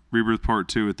Part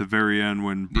 2 at the very end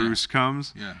when Bruce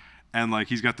comes. Yeah. And like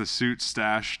he's got the suit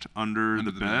stashed under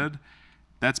the bed.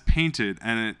 That's painted,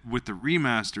 and it with the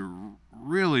remaster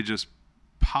really just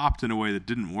popped in a way that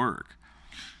didn't work.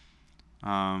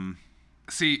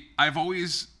 See, I've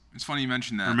always It's funny you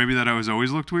mentioned that. Or maybe that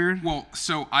always looked weird? Well,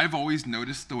 so I've always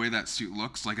noticed the way that suit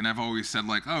looks, like, and I've always said,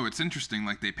 like, oh, it's interesting,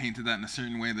 like, they painted that in a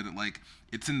certain way that it, like,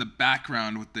 it's in the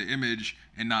background with the image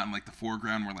and not in, like, the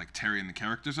foreground where, like, Terry and the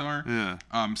characters are. Yeah.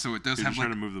 So it does You're have, just like...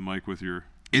 trying to move the mic with your...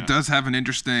 It does have an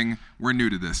interesting... We're new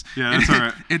to this. Yeah, that's all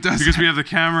right. It does... Because we have the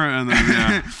camera and then,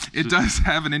 yeah. It does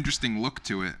have an interesting look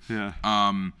to it. Yeah.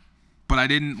 But I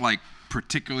didn't, like,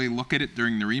 particularly look at it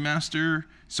during the remaster,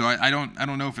 so I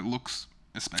don't know if it looks...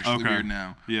 especially weird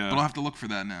now. Yeah. But I'll have to look for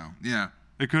that now. Yeah.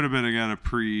 It could have been, again, a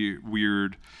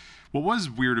pre-weird... What was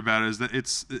weird about it is that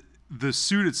the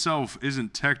suit itself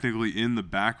isn't technically in the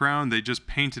background. They just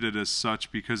painted it as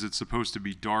such because it's supposed to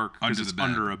be dark because it's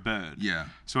under a bed. Yeah.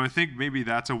 So I think maybe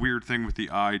that's a weird thing with the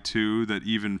eye, too, that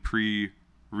even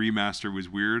pre-remaster was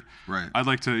weird. Right. I'd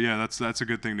like to... Yeah, that's a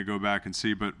good thing to go back and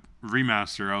see, but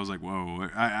remaster, I was like, whoa,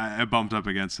 I bumped up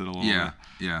against it a little bit.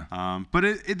 Yeah. But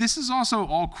this is also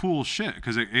all cool shit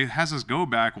because it has us go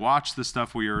back, watch the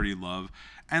stuff we already love,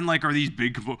 and like are these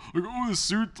big like, oh, the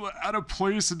suit out of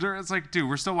place, and it's like, dude,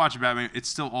 we're still watching Batman. It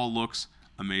still all looks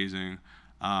amazing.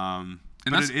 But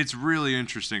it's really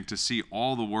interesting to see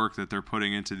all the work that they're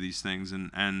putting into these things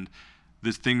and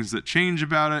the things that change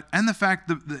about it, and the fact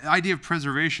the idea of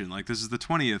preservation. Like, this is the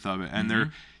 20th of it, and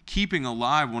they're keeping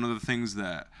alive one of the things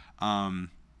that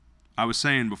I was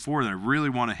saying before that I really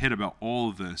want to hit about all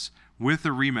of this with the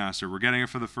remaster. We're getting it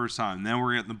for the first time. Then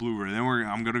we're getting the Blu-ray. Then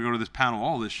I'm going to go to this panel.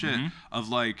 All this shit of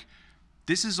like,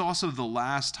 this is also the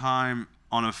last time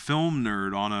on a film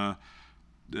nerd, on a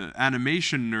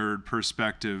animation nerd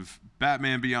perspective,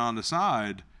 Batman Beyond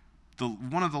aside,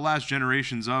 one of the last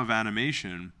generations of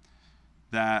animation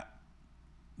that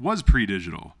was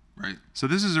pre-digital. Right. So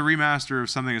this is a remaster of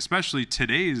something, especially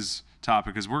today's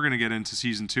topic, because we're going to get into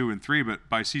season 2 and 3, but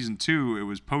by season 2 it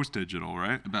was post-digital,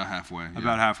 right? About halfway. Yeah.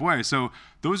 About halfway. So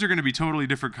those are going to be totally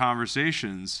different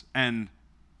conversations, and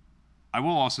I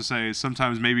will also say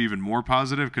sometimes maybe even more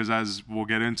positive, because as we'll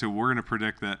get into, we're going to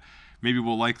predict that maybe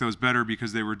we'll like those better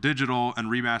because they were digital, and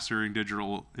remastering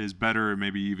digital is better and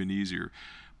maybe even easier.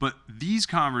 But these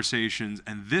conversations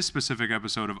and this specific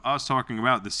episode of us talking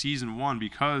about the season 1,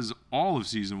 because all of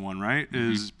season 1, right,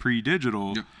 is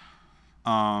pre-digital. Yep.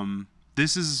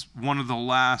 This is one of the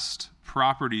last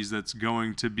properties that's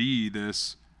going to be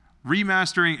this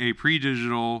remastering a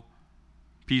pre-digital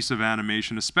piece of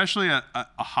animation, especially at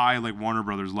a high like Warner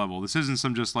Brothers level. This isn't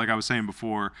some, just like I was saying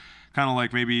before, kind of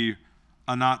like maybe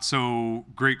a not so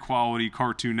great quality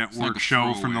Cartoon Network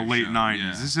show from the late 90s.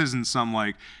 Yeah. This isn't some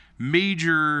like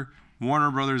major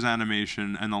Warner Brothers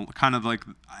animation, and the kind of like,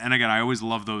 and again, I always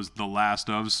love those the last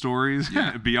of stories,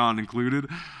 Beyond included.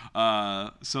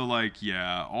 So like,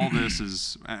 yeah, all this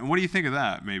is. What do you think of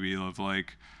that? Maybe of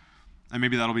like, and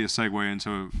maybe that'll be a segue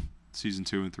into season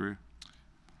 2 and 3.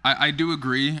 I do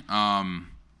agree.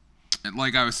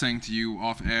 Like I was saying to you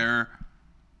off air,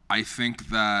 I think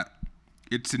that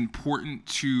it's important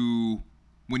to,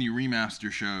 when you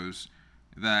remaster shows,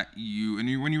 that when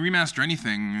you remaster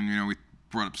anything, and we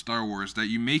brought up Star Wars, that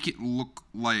you make it look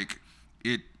like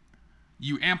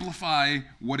you amplify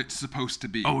what it's supposed to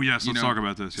be. Oh yes, let's talk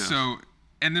about this. Yes. So,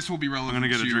 and this will be relevant. I'm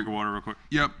gonna get a drink of water real quick.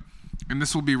 Yep, and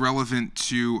this will be relevant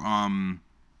to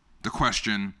the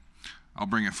question. I'll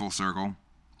bring it full circle.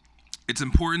 It's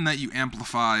important that you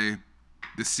amplify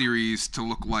the series to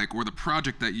look like, or the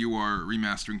project that you are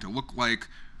remastering to look like,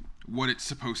 what it's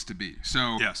supposed to be.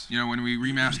 So, yes. When we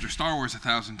remaster Star Wars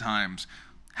 1,000 times,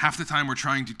 half the time we're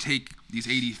trying to take these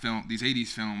 80s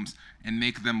films and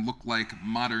make them look like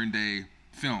modern day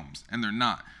films, and they're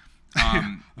not.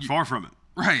 Far from it.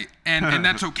 Right, and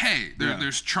that's okay.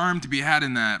 There's charm to be had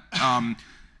in that.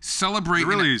 Celebrate. They're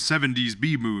really 70s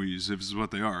B movies, is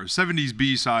what they are. 70s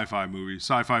B sci-fi movies,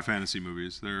 sci-fi fantasy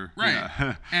movies. They're right,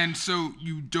 yeah. And so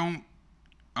you don't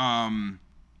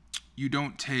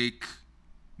take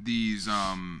these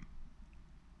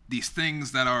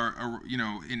things that are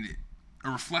in a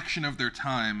reflection of their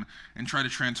time and try to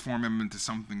transform them into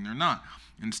something they're not.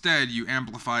 Instead, you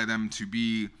amplify them to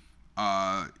be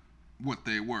what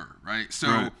they were, right? So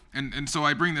right. And so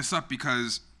I bring this up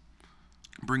because,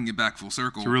 bringing it back full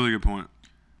circle, it's a really good point.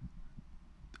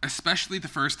 Especially the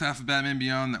first half of Batman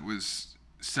Beyond that was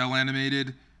cell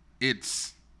animated,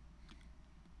 it's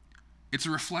a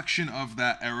reflection of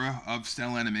that era of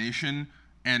cell animation.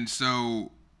 And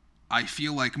so I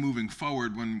feel like moving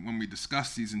forward, when we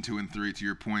discuss season 2 and 3, to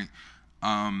your point,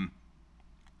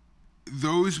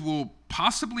 those will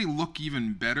possibly look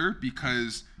even better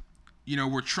because,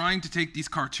 we're trying to take these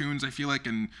cartoons, I feel like,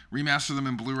 and remaster them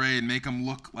in Blu-ray and make them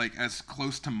look like as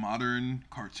close to modern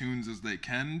cartoons as they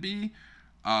can be.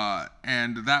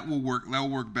 And that will work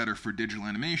better for digital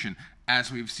animation.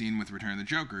 as we've seen with Return of the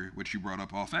Joker, which you brought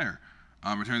up off air.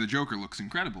 Return of the Joker looks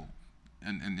incredible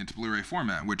in its Blu-ray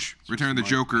format, which Return of the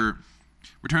Joker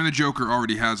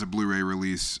already has a Blu-ray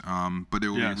release, but it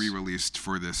will be re-released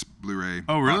for this Blu-ray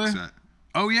box set.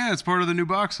 Oh, yeah, it's part of the new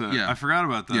box set. Yeah. I forgot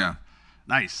about that. Yeah.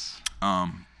 Nice.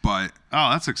 But...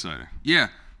 Oh, that's exciting. Yeah.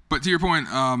 But to your point,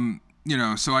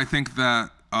 so I think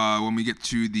that when we get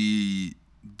to the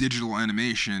digital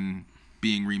animation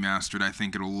being remastered, I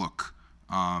think it'll look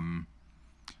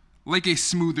like a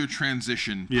smoother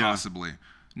transition, possibly.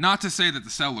 Not to say that the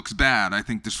cell looks bad. I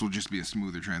think this will just be a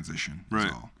smoother transition. Right.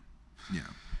 So, yeah.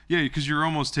 Yeah, because you're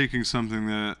almost taking something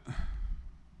that...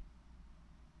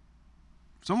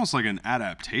 It's almost like an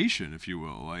adaptation, if you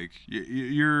will. Like,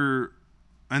 you're...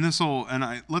 And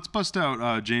let's bust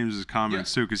out James's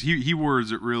comments too, because he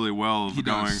words it really well. He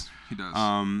does.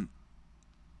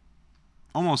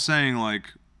 Almost saying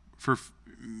like, for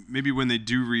maybe when they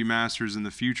do remasters in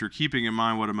the future, keeping in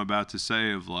mind what I'm about to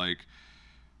say of like,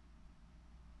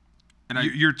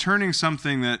 you're turning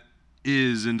something that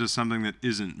is into something that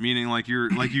isn't. Meaning like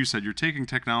like you said, you're taking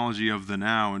technology of the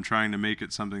now and trying to make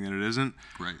it something that it isn't.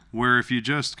 Right. Where if you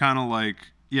just kind of like.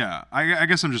 Yeah, I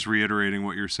guess I'm just reiterating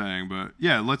what you're saying, but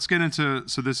yeah, let's get into.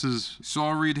 So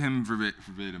I'll read him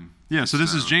verbatim. Yeah, so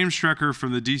this is James Strecker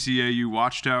from the DCAU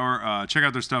Watchtower. Check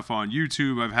out their stuff on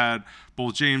YouTube. I've had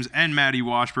both James and Maddie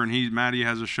Washburn. Maddie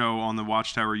has a show on the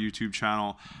Watchtower YouTube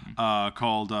channel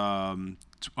called 12th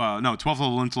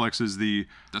Level Intellects is the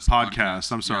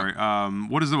podcast. I'm sorry. Yeah.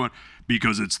 What is the one?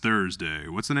 Because it's Thursday.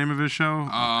 What's the name of his show?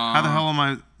 How the hell am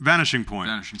I? Vanishing Point.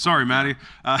 Sorry, Maddie.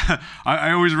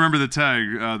 I always remember the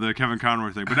tag, the Kevin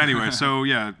Conroy thing. But anyway, so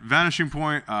yeah, Vanishing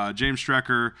Point, James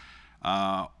Strecker.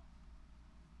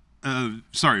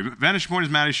 Vanishing Point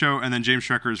is Maddie's show, and then James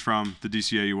Strecker is from the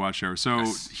DCAU Watchtower. So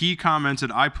he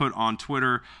commented, I put on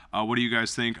Twitter, what do you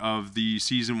guys think of the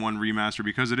Season 1 remaster?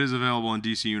 Because it is available in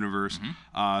DC Universe.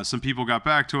 Mm-hmm. Some people got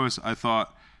back to us. I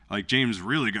thought... Like, James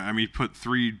really he put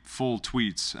 3 full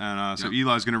tweets. And so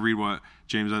Eli's going to read what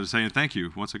James had to say. And thank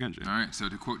you once again, James. All right. So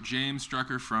to quote James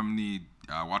Strecker from the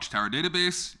Watchtower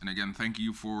database, and again, thank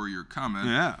you for your comment.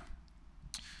 Yeah.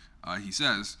 He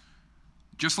says,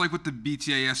 just like with the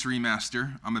BTAS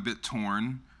remaster, I'm a bit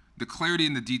torn. The clarity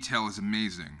and the detail is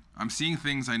amazing. I'm seeing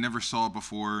things I never saw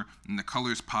before, and the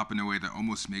colors pop in a way that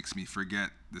almost makes me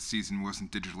forget the season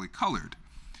wasn't digitally colored.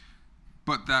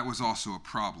 But that was also a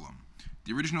problem.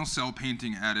 The original cell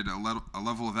painting added a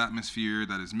level of atmosphere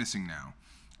that is missing now.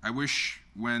 I wish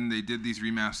when they did these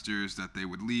remasters that they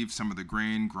would leave some of the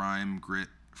grain, grime, grit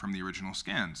from the original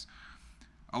scans.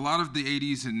 A lot of the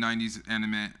 80s and 90s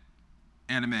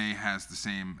anime has the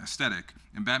same aesthetic,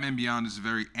 and Batman Beyond is a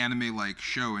very anime-like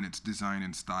show in its design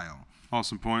and style.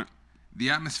 Awesome point.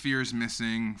 The atmosphere is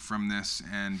missing from this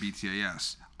and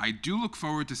BTAS. I do look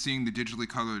forward to seeing the digitally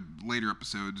colored later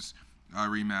episodes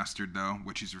remastered, though,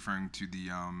 which he's referring to the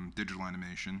digital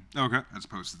animation. Okay. As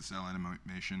opposed to the cell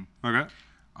animation. Okay.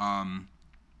 I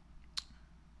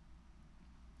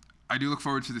do look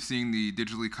forward to seeing the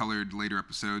digitally colored later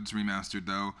episodes remastered,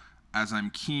 though, as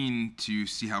I'm keen to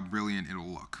see how brilliant it'll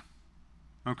look.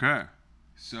 Okay.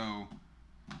 So,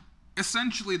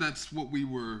 essentially, that's what we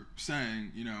were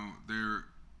saying. You know, there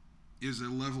is a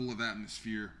level of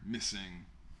atmosphere missing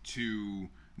to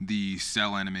the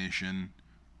cell animation.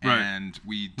 Right. And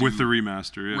we do, with the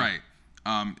remaster, yeah. Right.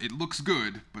 It looks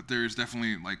good, but there's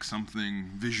definitely like something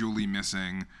visually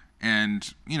missing.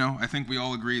 And I think we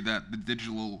all agree that the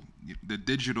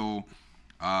digital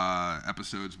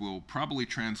episodes will probably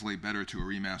translate better to a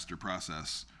remaster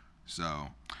process. So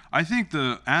I think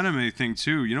the anime thing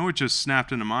too. It just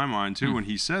snapped into my mind too when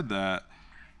he said that.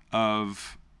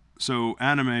 So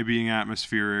anime being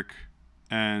atmospheric,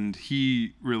 and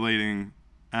he relating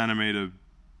anime to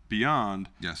Beyond.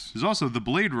 Yes. There's also the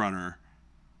Blade Runner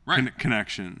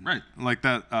connection. Right. Like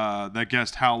that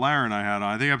guest Hal Laren I had on,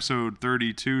 I think episode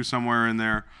 32, somewhere in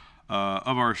there,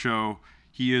 of our show.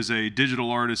 He is a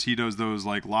digital artist. He does those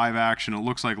like live action. It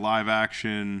looks like live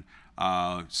action,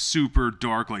 super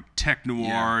dark, like tech noir.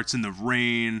 Yeah. It's in the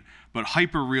rain, but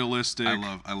hyper realistic.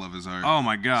 I love his art. Oh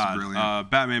my God. It's brilliant.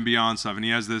 Batman Beyond stuff. And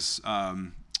he has this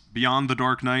Beyond the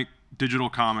Dark Knight digital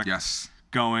comic. Yes.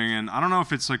 Going, and I don't know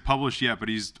if it's like published yet, but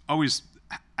he's always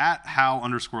at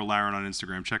Hal_Laren on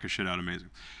Instagram. Check his shit out, amazing.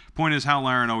 Point is, Hal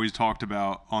Laren always talked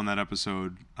about on that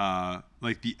episode,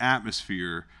 like the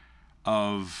atmosphere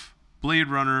of Blade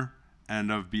Runner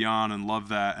and of Beyond, and love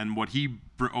that, and what he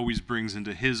always brings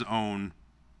into his own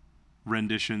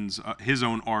renditions, his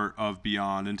own art of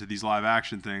Beyond, into these live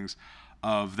action things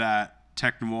of that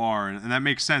tech noir, and that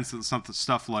makes sense that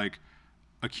stuff like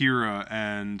Akira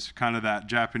and kind of that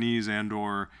Japanese and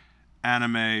or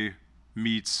anime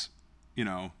meets,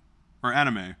 or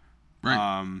anime,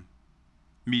 Right.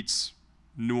 Meets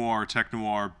noir, tech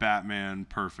noir, Batman,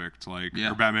 perfect. Like,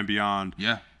 Yeah. or Batman Beyond.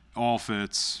 Yeah. All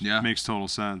fits. Yeah. Makes total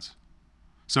sense.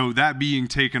 So that being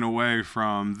taken away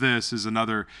from this is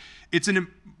another. It's an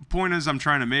point as I'm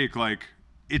trying to make. Like,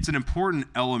 it's an important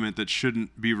element that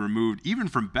shouldn't be removed, even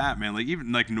from Batman. Like,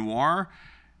 even like noir,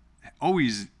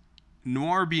 always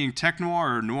noir being tech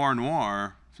noir or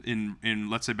noir in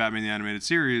let's say Batman the Animated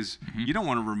Series. You don't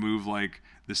want to remove like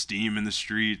the steam in the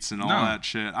streets and all No. that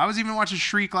shit. I was even watching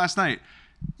Shriek last night.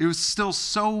 It was still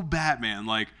so Batman.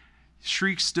 Like,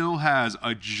 Shriek still has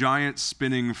a giant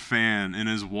spinning fan in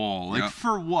his wall. Like, Yep.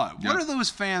 for what? Yep. What are those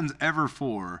fans ever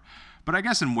for? But I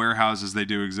guess in warehouses they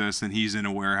do exist, and he's in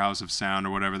a warehouse of sound or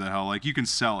whatever the hell. Like, you can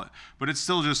sell it. But it's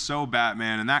still just so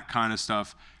Batman and that kind of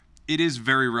stuff. It is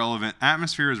very relevant.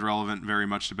 Atmosphere is relevant very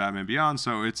much to Batman Beyond,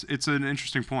 so it's an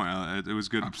interesting point. It was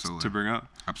good Absolutely. to bring up.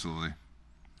 Absolutely.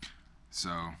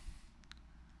 So,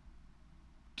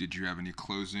 did you have any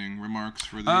closing remarks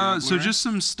for the So Blu-ray? just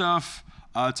some stuff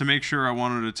to make sure I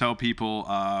wanted to tell people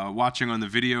watching on the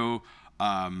video,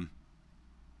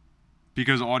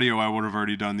 because audio I would have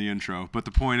already done the intro. But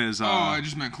the point is... I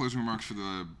just meant closing remarks for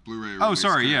the Blu-ray Oh, release,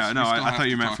 sorry, 'cause yeah, we no, still I have thought to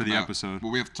you meant talk for the about- episode.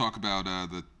 Well, we have to talk about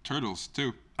the Turtles,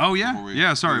 too. Oh, yeah? before we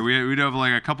Yeah, sorry. leave. We do have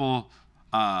like a couple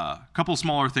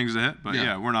smaller things to hit, but Yeah.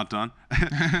 yeah, we're not done.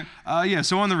 Yeah,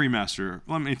 so on the remaster,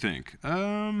 let me think.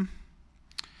 Again,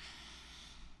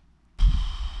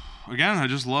 I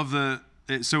just love the...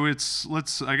 So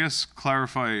let's, I guess,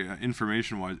 clarify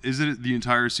information-wise. Is it the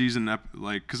entire season?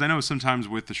 Like, because I know sometimes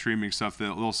with the streaming stuff,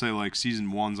 they'll say, like,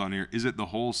 season 1's on here. Is it the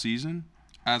whole season?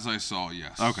 As I saw,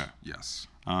 yes. Okay. Yes.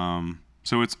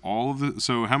 So it's all of the...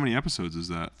 So how many episodes is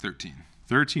that? 13.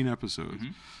 13 episodes.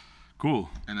 Cool.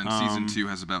 And then season 2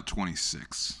 has about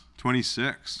 26.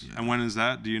 26. Yeah. And when is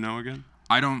that? Do you know again?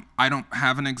 I don't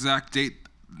have an exact date.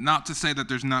 Not to say that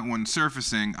there's not one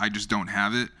surfacing. I just don't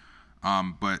have it.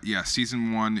 But yeah,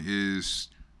 season 1 is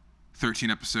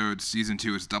 13 episodes. Season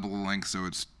 2 is double the length, so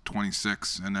it's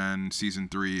 26. And then season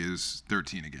 3 is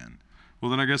 13 again.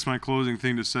 Well, then I guess my closing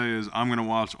thing to say is I'm going to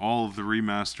watch all of the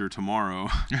remaster tomorrow.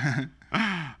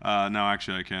 No,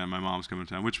 actually I can't. My mom's coming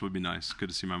to town, which would be nice. Good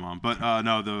to see my mom. But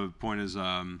no, the point is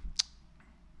I'm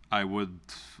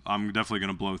definitely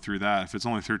going to blow through that. If it's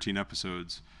only 13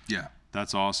 episodes, Yeah.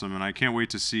 that's awesome. And I can't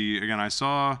wait to see, again, I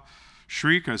saw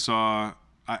Shriek.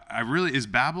 I really, is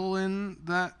Babel in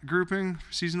that grouping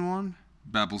for season 1?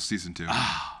 Babel's season 2.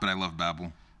 But I love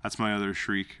Babel. That's my other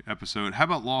Shriek episode. How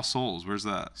about Lost Souls? Where's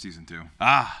that? Season 2.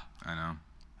 I know.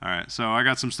 All right, so I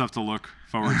got some stuff to look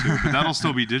forward to, but that'll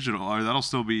still be digital, or that'll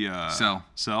still be Cell.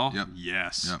 Cell? Yep.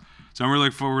 Yes. Yep. So I'm really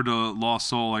looking forward to Lost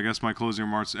Soul. I guess my closing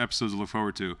remarks episodes to look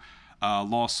forward to.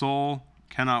 Lost Soul,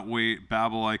 cannot wait.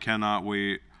 Babel, I cannot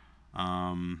wait.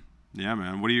 Yeah,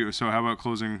 man. So how about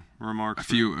closing remarks? A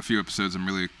few episodes. I'm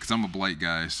really, because I'm a Blight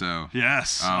guy, so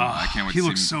Yes. I can't wait. He to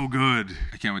looks so good.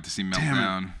 I can't wait to see Damn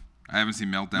Meltdown. I haven't seen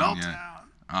Meltdown yet.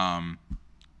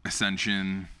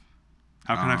 Ascension.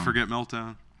 How can I forget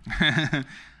Meltdown?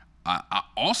 I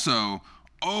also,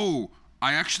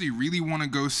 I actually really want to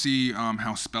go see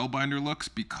how Spellbinder looks,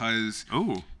 because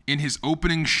in his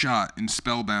opening shot in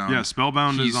Spellbound, yeah,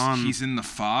 Spellbound is on. He's in the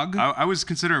fog. I was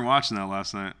considering watching that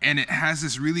last night, and it has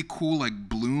this really cool like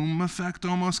bloom effect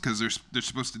almost, because they're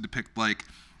supposed to depict like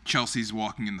Chelsea's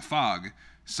walking in the fog.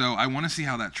 So I want to see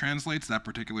how that translates, that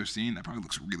particular scene. That probably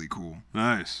looks really cool.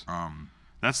 Nice.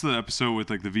 That's the episode with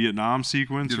like the Vietnam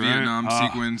sequence, the right? Vietnam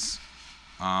sequence.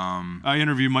 I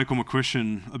interviewed Michael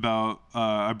McCuistion about.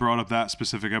 I brought up that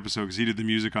specific episode because he did the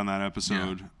music on that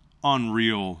episode. Yeah.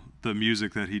 Unreal, the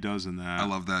music that he does in that. I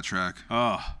love that track.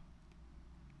 I'll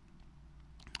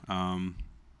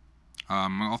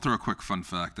throw a quick fun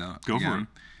fact out. Go for it.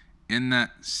 In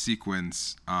that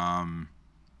sequence,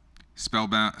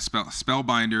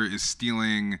 Spellbinder is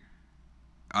stealing,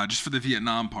 just for the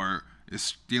Vietnam part, is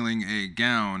stealing a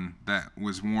gown that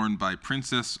was worn by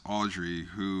Princess Audrey,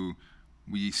 who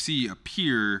we see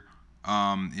appear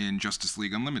in Justice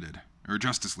League Unlimited. Or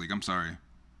Justice League, I'm sorry.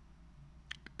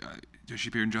 Does she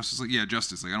appear in Justice League? Yeah,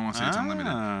 Justice League. I don't want to say it's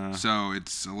Unlimited. So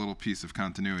it's a little piece of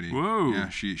continuity. Whoa. Yeah,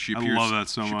 she appears. I love that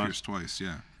so much. She appears twice,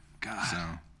 yeah. God. So.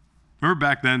 Remember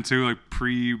back then, too, like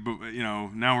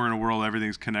now we're in a world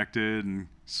everything's connected, and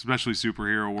especially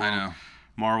superhero world. I know.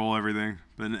 Marvel, everything.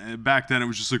 But back then, it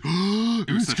was just like,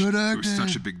 it was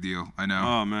such a big deal. I know.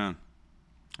 Oh, man.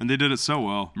 And they did it so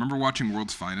well. Remember watching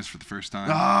World's Finest for the first time?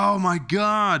 Oh, my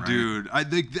God, dude.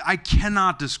 I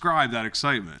cannot describe that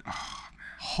excitement. Oh, man.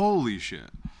 Holy shit.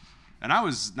 And I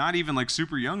was not even, like,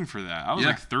 super young for that. I was,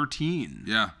 like, 13.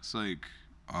 Yeah. It's like,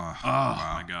 wow.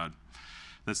 my God.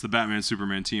 That's the Batman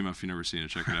Superman team. If you've never seen it,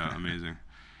 check it out. Amazing.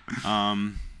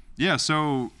 Yeah,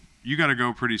 so you got to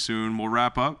go pretty soon. We'll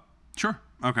wrap up. Sure.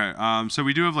 Okay. So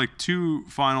we do have like 2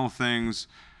 final things.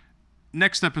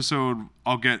 Next episode,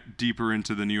 I'll get deeper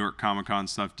into the New York Comic Con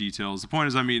stuff details. The point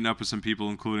is I'm meeting up with some people,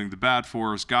 including the Bat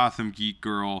Force, Gotham Geek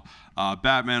Girl,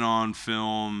 Batman on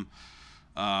Film,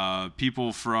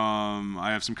 people from...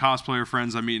 I have some cosplayer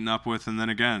friends I'm meeting up with, and then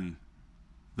again,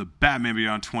 the Batman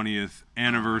Beyond 20th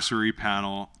anniversary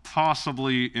panel,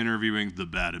 possibly interviewing the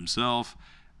Bat himself,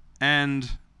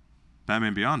 and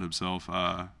Batman Beyond himself,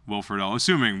 Will Friedle,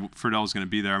 assuming Friedle's going to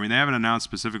be there. I mean, they haven't announced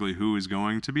specifically who is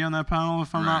going to be on that panel,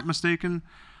 if I'm not mistaken.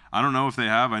 I don't know if they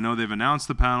have. I know they've announced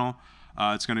the panel.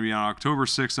 It's going to be on October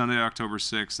 6th, Sunday, October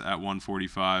 6th at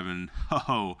 1:45, and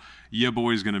yeah,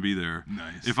 boy's going to be there.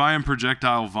 Nice. If I am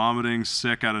projectile vomiting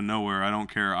sick out of nowhere, I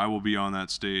don't care. I will be on that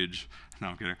stage. No,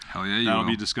 I'm kidding. Hell yeah, you That'll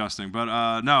will. be disgusting. But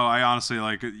no, I honestly,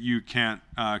 like, you can't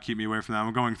keep me away from that.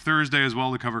 I'm going Thursday as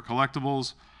well to cover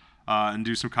collectibles. And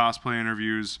do some cosplay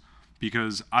interviews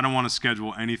because I don't want to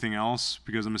schedule anything else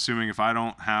because I'm assuming if I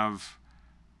don't have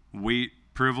weight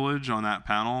privilege on that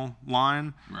panel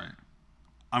line, right,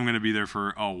 I'm going to be there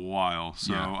for a while.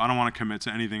 So Yeah. I don't want to commit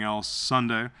to anything else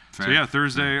Sunday. Fair, So yeah,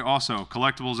 Thursday also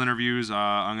collectibles interviews.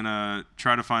 I'm going to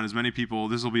try to find as many people.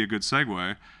 This will be a good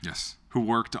segue. Yes. Who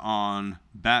worked on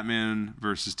Batman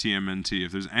versus TMNT.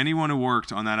 If there's anyone who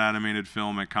worked on that animated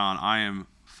film at Con, I am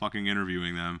fucking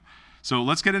interviewing them. So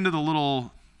let's get into the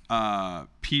little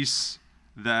piece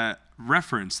that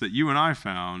reference that you and I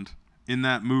found in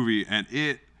that movie. And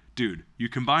dude, you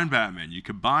combine Batman, you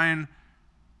combine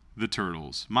the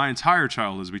Turtles. My entire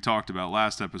childhood, as we talked about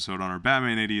last episode on our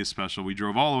Batman 80th special, we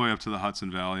drove all the way up to the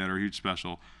Hudson Valley at our huge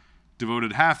special,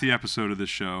 devoted half the episode of this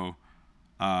show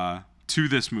to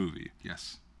this movie.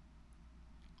 Yes.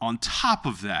 On top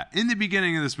of that, in the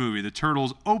beginning of this movie, the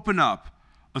Turtles open up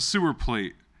a sewer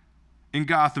plate in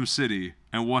Gotham City,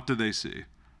 and what do they see?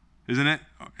 Isn't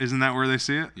that where they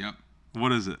see it? Yep.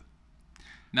 What is it?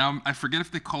 Now, I forget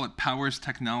if they call it Powers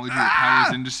Technology or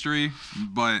Powers Industry,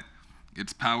 but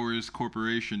it's Powers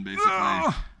Corporation, basically.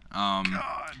 God.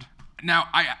 Now,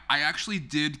 I actually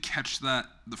did catch that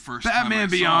the first time I Batman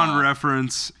saw Beyond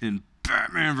reference in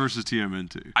Batman versus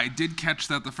TMNT. I did catch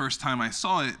that the first time I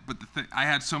saw it, but I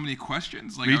had so many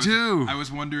questions. Like, Me too. I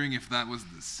was wondering if that was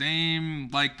the same,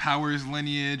 like, Powers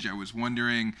lineage. I was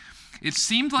wondering... It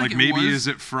seemed like maybe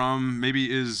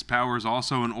is Powers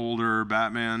also an older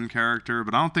Batman character,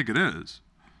 but I don't think it is.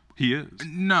 He is.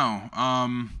 No.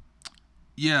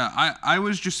 Yeah, I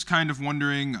was just kind of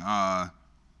wondering, I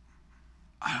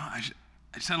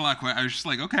just had a lot of questions. I was just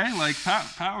like, okay, like,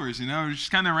 Powers, you know, just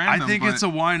kind of random. I think it's a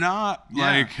why not. Yeah.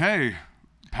 Like, hey,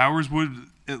 Powers would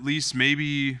at least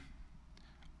maybe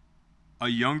a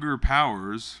younger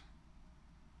Powers...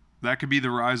 That could be the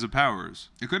rise of Powers.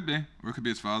 It could be. Or it could be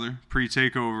his father.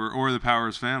 Pre-takeover, or the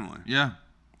Powers family. Yeah.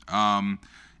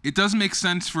 It does make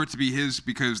sense for it to be his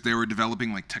because they were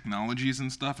developing, like, technologies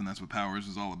and stuff, and that's what Powers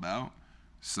is all about.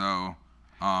 So,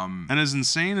 and as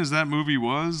insane as that movie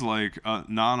was, like,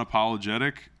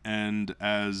 non-apologetic, and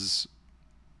as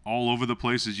all over the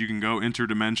places you can go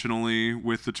interdimensionally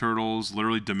with the Turtles.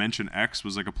 Literally, Dimension X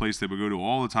was like a place they would go to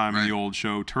all the time in the old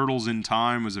show. Turtles in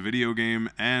Time was a video game,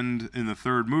 and in the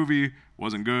third movie,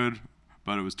 wasn't good,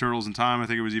 but it was Turtles in Time. I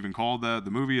think it was even called that, the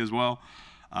movie as well.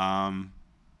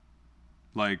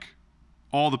 Like,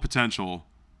 all the potential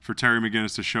for Terry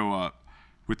McGinnis to show up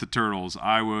with the Turtles,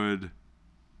 I would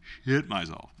shit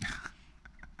myself.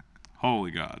 Holy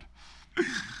God.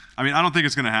 I mean, I don't think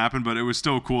it's going to happen, but it was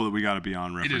still cool that we got a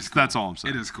Beyond reference. It is cool. That's all I'm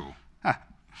saying. It is cool.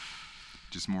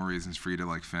 Just more reasons for you to,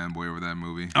 like, fanboy over that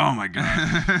movie. Oh, my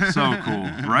God. So cool,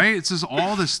 right? It's just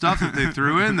all the stuff that they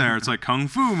threw in there. It's like Kung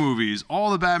Fu movies,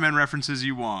 all the Batman references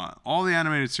you want, all the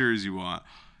animated series you want,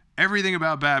 everything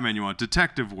about Batman you want,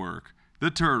 detective work,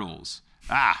 the Turtles,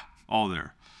 all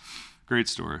there. Great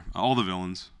story. All the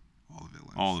villains.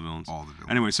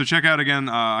 Anyway, so check out again.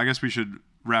 I guess we should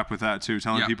wrap with that too,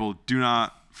 telling people do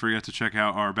not forget to check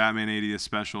out our Batman 80th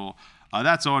special.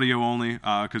 That's audio only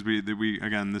because we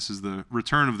again, this is the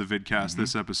return of the vidcast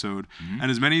this episode, and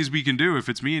as many as we can do. If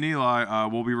it's me and Eli,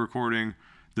 we'll be recording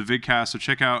the vidcast. So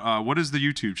check out what is the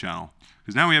YouTube channel,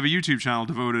 because now we have a YouTube channel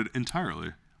devoted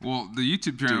entirely. Well, the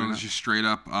YouTube channel is just straight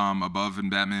up Above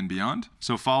and Batman Beyond.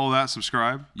 So follow that,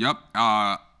 subscribe. Yep.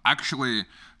 Actually,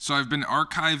 so I've been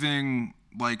archiving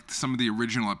like some of the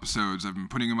original episodes. I've been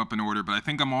putting them up in order, but I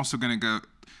think I'm also gonna go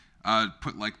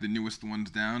put like the newest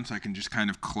ones down so I can just kind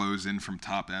of close in from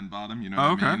top and bottom. You know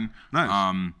what I mean?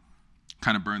 Nice.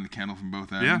 Kind of burn the candle from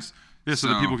both ends. Yeah, so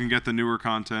that people can get the newer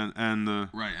content and the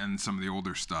and some of the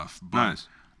older stuff. But, nice.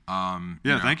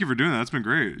 Thank you for doing that. That's been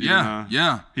great.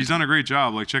 Yeah. He's done a great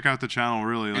job. Like, check out the channel,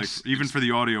 really. Like, even for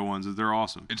the audio ones, they're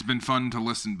awesome. It's been fun to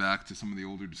listen back to some of the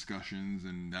older discussions,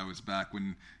 and that was back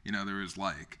when, there was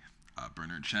like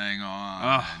Bernard Chang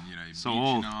on, and, so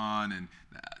Beechin old. on, and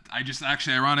I just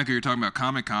actually, ironically, you're talking about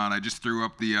Comic-Con, I just threw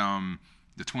up the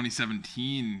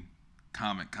 2017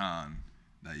 Comic-Con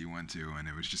that you went to, and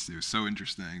it was so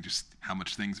interesting, just how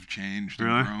much things have changed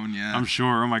and grown. Yeah, I'm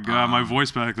sure. Oh my God, my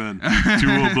voice back then.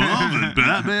 To Above and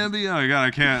Batman Beyond. God, I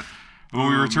can't. When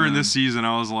we returned this season,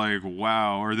 I was like,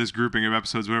 wow, or this grouping of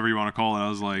episodes, whatever you want to call it. I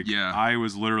was like, I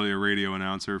was literally a radio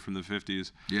announcer from the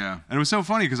 50s. Yeah. And it was so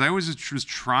funny because I was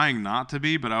trying not to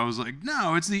be, but I was like,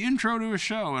 no, it's the intro to a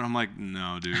show. And I'm like,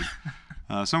 no, dude.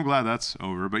 So I'm glad that's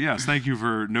over. But yes, thank you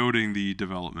for noting the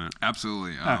development.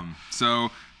 Absolutely.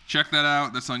 So check that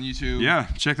out. That's on YouTube. Yeah,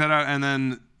 check that out. And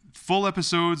then full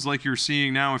episodes like you're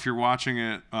seeing now if you're watching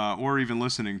it or even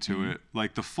listening to it,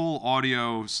 like the full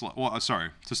audio,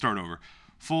 to start over.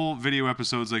 Full video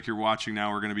episodes like you're watching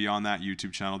now are going to be on that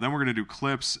YouTube channel. Then we're going to do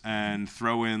clips and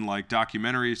throw in like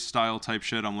documentary style type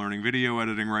shit. I'm learning video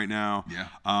editing right now. Yeah.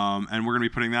 And we're going to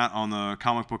be putting that on the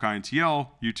Comic Book INTL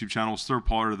YouTube channel. It's third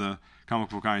part of the Comic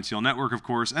Book INTL network, of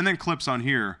course. And then clips on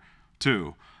here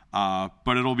too.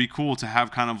 But it'll be cool to have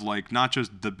kind of like not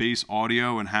just the base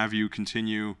audio and have you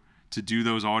continue to do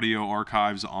those audio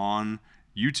archives on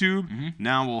YouTube.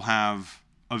 Now we'll have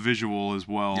a visual as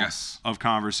well of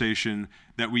conversation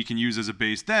that we can use as a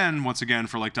base. Then once again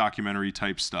for like documentary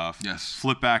type stuff. Yes.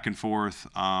 Flip back and forth.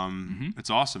 It's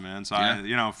awesome, man. So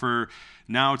I, for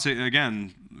now to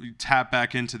again tap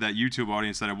back into that YouTube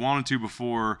audience that I wanted to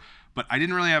before, but I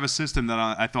didn't really have a system that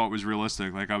I thought was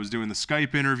realistic. Like I was doing the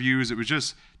Skype interviews. It was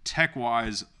just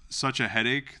tech-wise such a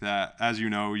headache that, as you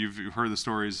know, you've heard the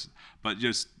stories, but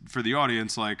just for the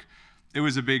audience, like it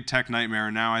was a big tech nightmare.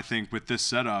 And now I think with this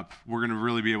setup, we're going to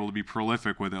really be able to be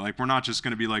prolific with it. Like we're not just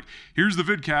going to be like, here's the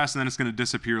vidcast and then it's going to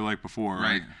disappear like before.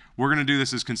 Right. We're going to do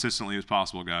this as consistently as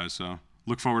possible, guys. So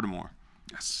look forward to more.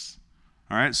 Yes.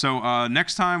 All right. So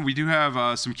next time we do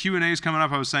have some Q&As coming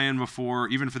up. I was saying before,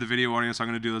 even for the video audience, I'm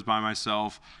going to do this by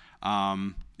myself.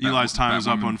 Eli's time is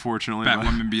up, unfortunately.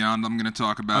 Batwoman Beyond, I'm going to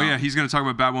talk about. Oh, yeah, he's going to talk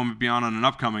about Batwoman Beyond on an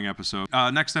upcoming episode.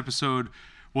 Next episode,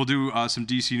 we'll do some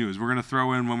DC news. We're going to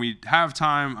throw in, when we have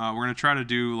time, we're going to try to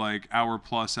do like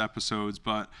hour-plus episodes,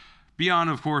 but Beyond,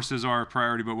 of course, is our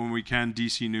priority, but when we can,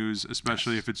 DC news,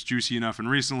 especially if it's juicy enough. And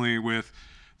recently with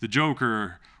the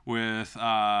Joker, with, or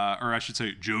I should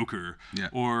say Joker,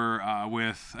 or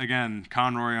with, again,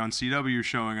 Conroy on CW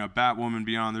showing up, Batwoman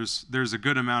Beyond, there's a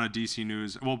good amount of DC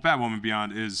news. Well, Batwoman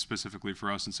Beyond is specifically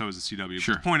for us, and so is the CW.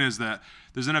 Sure. But the point is that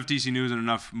there's enough DC news and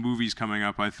enough movies coming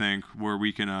up, I think, where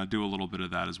we can do a little bit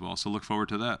of that as well. So look forward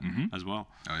to that as well.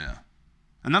 Oh, yeah.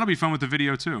 And that'll be fun with the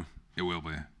video, too. It will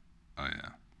be. Oh, yeah.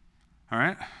 All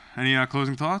right. Any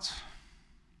closing thoughts?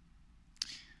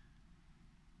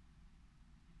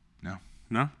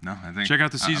 No? No, I think. Check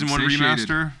out the Season 1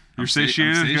 remaster. You're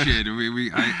satiated? I'm satiated.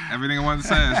 Everything I wanted to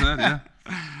say, I said, yeah.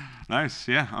 Nice.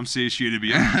 Yeah, I'm satiated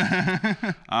beyond.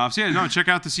 Check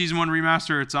out the Season 1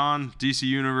 remaster. It's on DC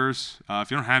Universe. If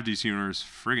you don't have DC Universe,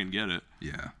 friggin' get it.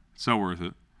 Yeah. So worth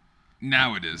it.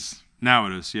 Now it is. Now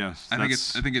it is, yes. I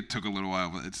think it took a little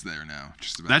while, but it's there now.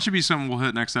 Just about. That should be something we'll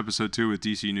hit next episode, too, with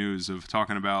DC News, of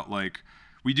talking about, like,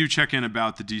 we do check in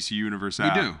about the DC Universe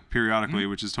app periodically,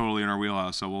 which is totally in our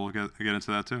wheelhouse, so we'll get into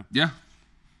that too. Yeah.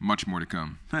 Much more to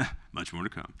come. Much more to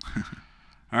come.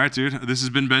 All right, dude. This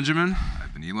has been Benjamin.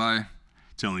 I've been Eli.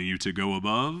 Telling you to go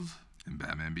above. And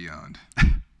Batman Beyond.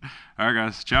 All right,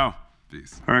 guys. Ciao.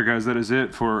 Peace. All right, guys. That is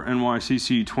it for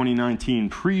NYCC 2019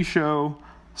 pre-show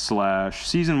 /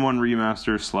 Season 1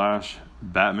 remaster /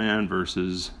 Batman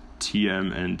versus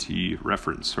TMNT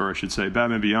reference, or I should say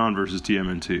Batman Beyond versus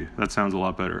TMNT. That sounds a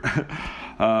lot better.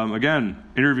 Again,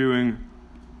 interviewing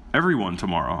everyone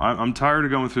tomorrow. I'm tired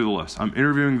of going through the list. I'm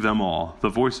interviewing them all. The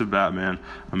voice of Batman.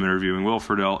 I'm interviewing Will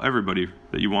Friedle. Everybody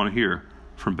that you want to hear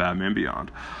from Batman Beyond.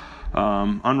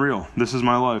 Unreal. This is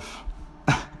my life.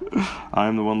 I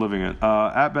am the one living it.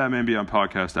 At Batman Beyond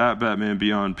Podcast, at Batman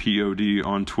Beyond POD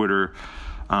on Twitter.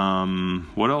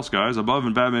 What else, guys? Above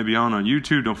and Batman Beyond on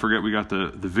YouTube. Don't forget we got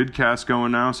the vidcast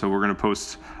going now, so we're going to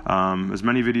post as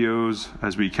many videos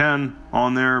as we can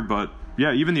on there, but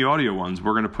yeah, even the audio ones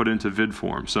we're going to put into vid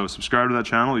form. So subscribe to that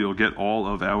channel. You'll get all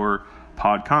of our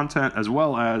pod content as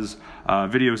well as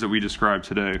videos that we described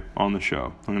today on the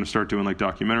show. I'm going to start doing like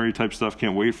documentary type stuff.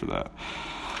 Can't wait for that.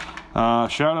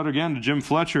 Shout out again to Jim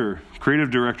Fletcher,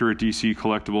 creative director at DC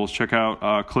Collectibles. Check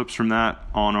out clips from that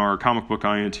on our Comic Book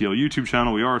INTL YouTube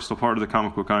channel. We are still part of the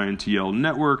Comic Book INTL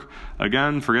network.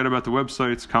 Again, forget about the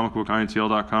websites,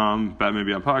 comicbookintl.com,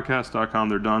 BatmanBeyondPodcast.com.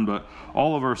 They're done, but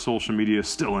all of our social media is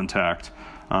still intact.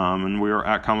 And we are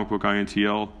at Comic Book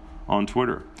INTL on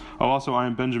Twitter. Also, I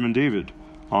am Benjamin David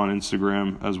on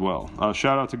Instagram as well.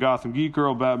 Shout out to Gotham Geek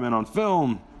Girl, Batman on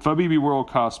Film, Fabibi World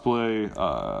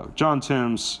Cosplay, John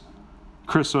Timms,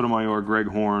 Chris Sotomayor, Greg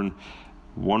Horn,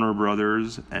 Warner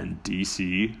Brothers, and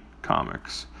DC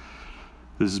Comics.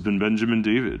 This has been Benjamin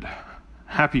David.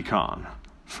 Happy Con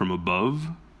from above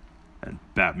and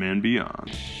Batman Beyond.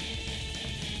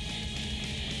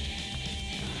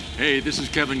 Hey, this is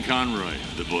Kevin Conroy,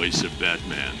 the voice of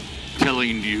Batman,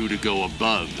 telling you to go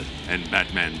above and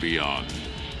Batman Beyond.